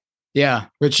 Yeah,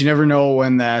 but you never know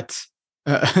when that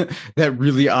that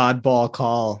really oddball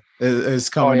call is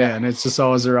coming in. It's just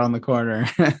always around the corner.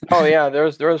 Oh yeah, there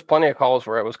was plenty of calls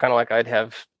where it was kind of like I'd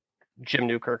have Jim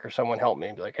Newkirk or someone help me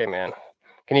and be like, hey man,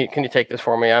 can you take this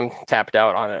for me? I'm tapped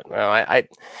out on it.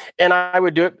 I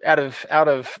would do it out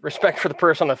of respect for the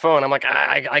person on the phone. I'm like,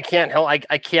 I can't help.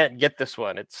 I can't get this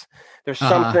one. There's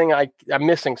something I'm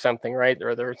missing something, right?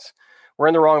 Or we're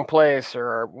in the wrong place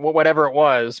or whatever it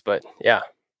was. But yeah,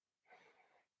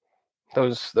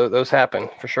 those happen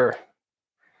for sure.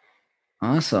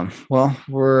 Awesome. Well,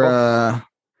 we're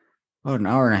an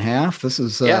hour and a half. This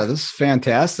is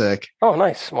fantastic. Oh,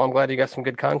 nice. Well, I'm glad you got some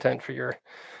good content for your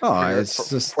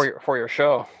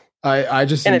show. I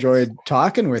just enjoyed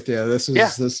talking with you. This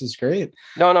is great.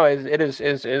 No, it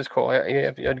is cool.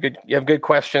 You have good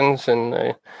questions,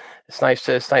 and it's nice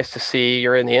to see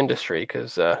you're in the industry,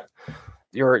 because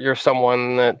you're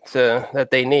someone that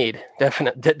they need.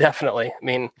 Definitely. I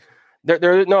mean,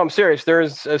 I'm serious. There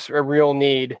is a real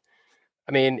need.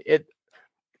 I mean,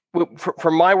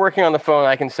 from my working on the phone,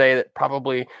 I can say that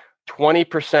probably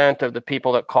 20% of the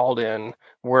people that called in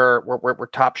were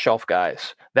top shelf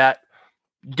guys that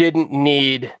didn't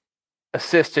need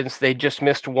assistance. They just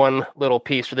missed one little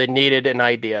piece, or they needed an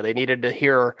idea. They needed to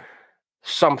hear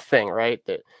something, right?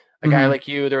 That a guy like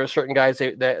you, there were certain guys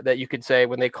that you could say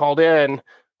when they called in,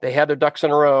 they had their ducks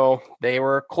in a row, they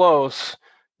were close.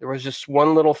 There was just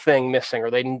one little thing missing, or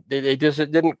they just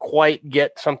didn't quite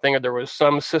get something, or there was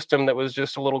some system that was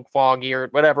just a little foggy, or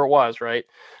whatever it was, right?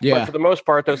 Yeah. But for the most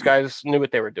part, those guys knew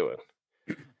what they were doing.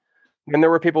 And there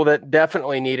were people that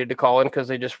definitely needed to call in because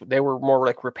they were more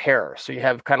like repair. So you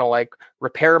have kind of like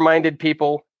repair-minded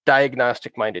people,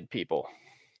 diagnostic-minded people.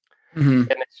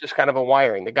 And it's just kind of a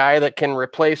wiring. The guy that can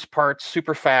replace parts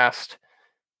super fast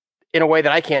in a way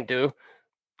that I can't do,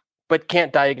 but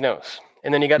can't diagnose.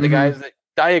 And then you got the guys that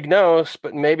diagnose,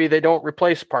 but maybe they don't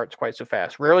replace parts quite so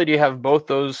fast. Rarely do you have both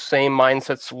those same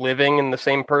mindsets living in the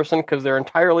same person, because they're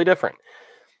entirely different.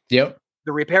 Yep.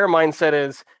 The repair mindset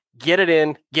is get it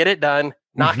in, get it done,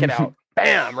 knock it out.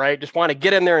 Bam, right? Just want to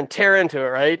get in there and tear into it,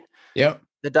 right? Yep.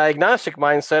 The diagnostic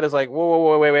mindset is like,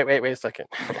 whoa, wait a second.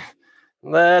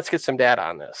 Let's get some data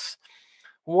on this.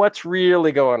 What's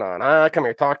really going on? Come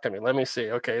here, talk to me. Let me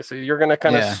see. Okay, so you're going to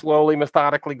kind of slowly,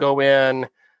 methodically go in,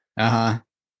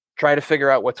 try to figure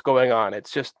out what's going on.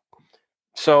 It's just,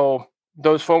 so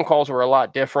those phone calls were a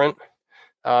lot different,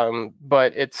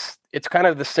 but it's kind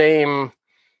of the same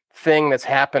thing that's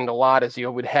happened a lot. Is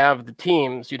you would have the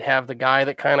teams, you'd have the guy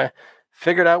that kind of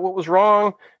figured out what was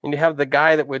wrong, and you have the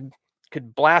guy that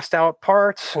could blast out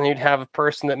parts, and you'd have a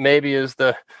person that maybe is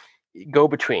the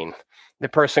go-between, the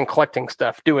person collecting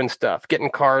stuff, doing stuff, getting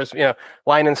cars,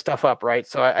 lining stuff up, right?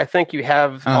 So I think you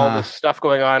have all this stuff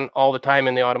going on all the time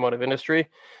in the automotive industry.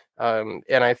 And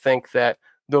I think that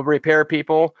the repair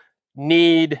people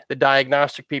need the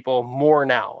diagnostic people more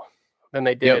now than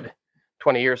they did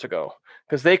 20 years ago,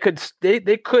 because they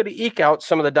could eke out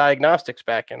some of the diagnostics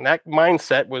back in. That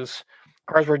mindset was,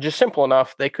 cars were just simple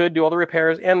enough. They could do all the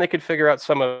repairs and they could figure out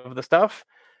some of the stuff.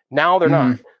 Now they're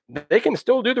not. They can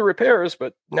still do the repairs,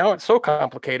 but now it's so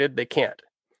complicated they can't.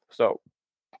 So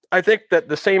I think that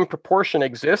the same proportion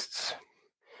exists.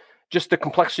 Just the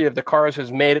complexity of the cars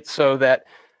has made it so that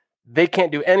they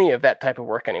can't do any of that type of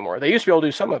work anymore. They used to be able to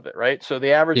do some of it, right? So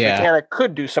the average mechanic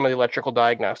could do some of the electrical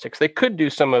diagnostics. They could do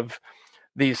some of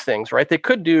these things, right? They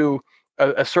could do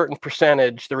a certain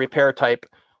percentage. The repair type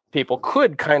people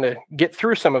could kind of get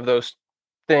through some of those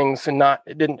things and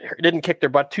it didn't kick their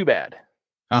butt too bad.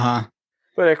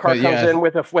 But a car comes in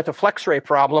with a FlexRay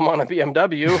problem on a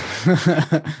BMW,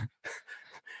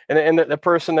 and the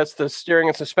person that's the steering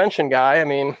and suspension guy, I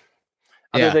mean,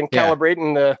 other than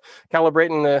calibrating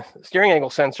the steering angle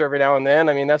sensor every now and then,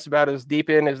 I mean, that's about as deep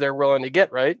in as they're willing to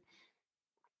get, right?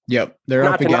 Yep, they're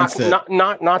up against it.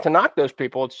 Not to knock those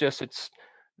people. It's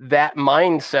that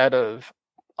mindset of,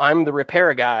 I'm the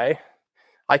repair guy,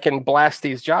 I can blast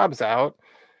these jobs out.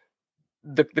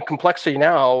 The complexity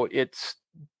now, it's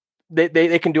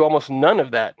they can do almost none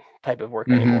of that type of work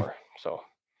anymore. So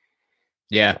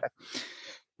yeah,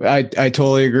 I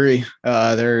totally agree.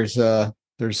 There's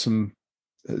some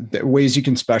ways you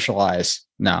can specialize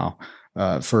now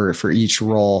for each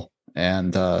role,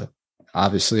 and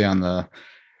obviously on the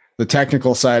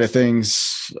technical side of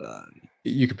things,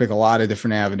 you can pick a lot of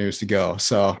different avenues to go.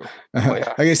 So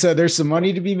like I said, there's some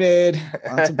money to be made,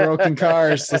 lots of broken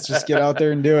cars. Let's just get out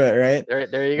there and do it. Right.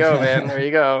 There you go, man. There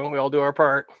you go. We all do our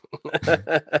part.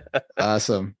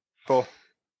 Awesome. Cool.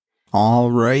 All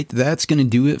right. That's going to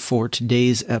do it for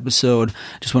today's episode.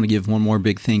 Just want to give one more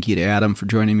big thank you to Adam for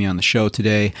joining me on the show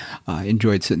today. I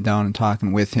enjoyed sitting down and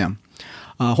talking with him.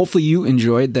 Hopefully you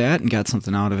enjoyed that and got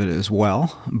something out of it as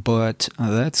well. But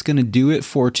that's going to do it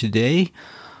for today.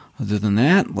 Other than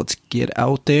that, let's get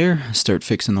out there, start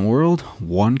fixing the world,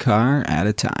 one car at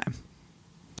a time.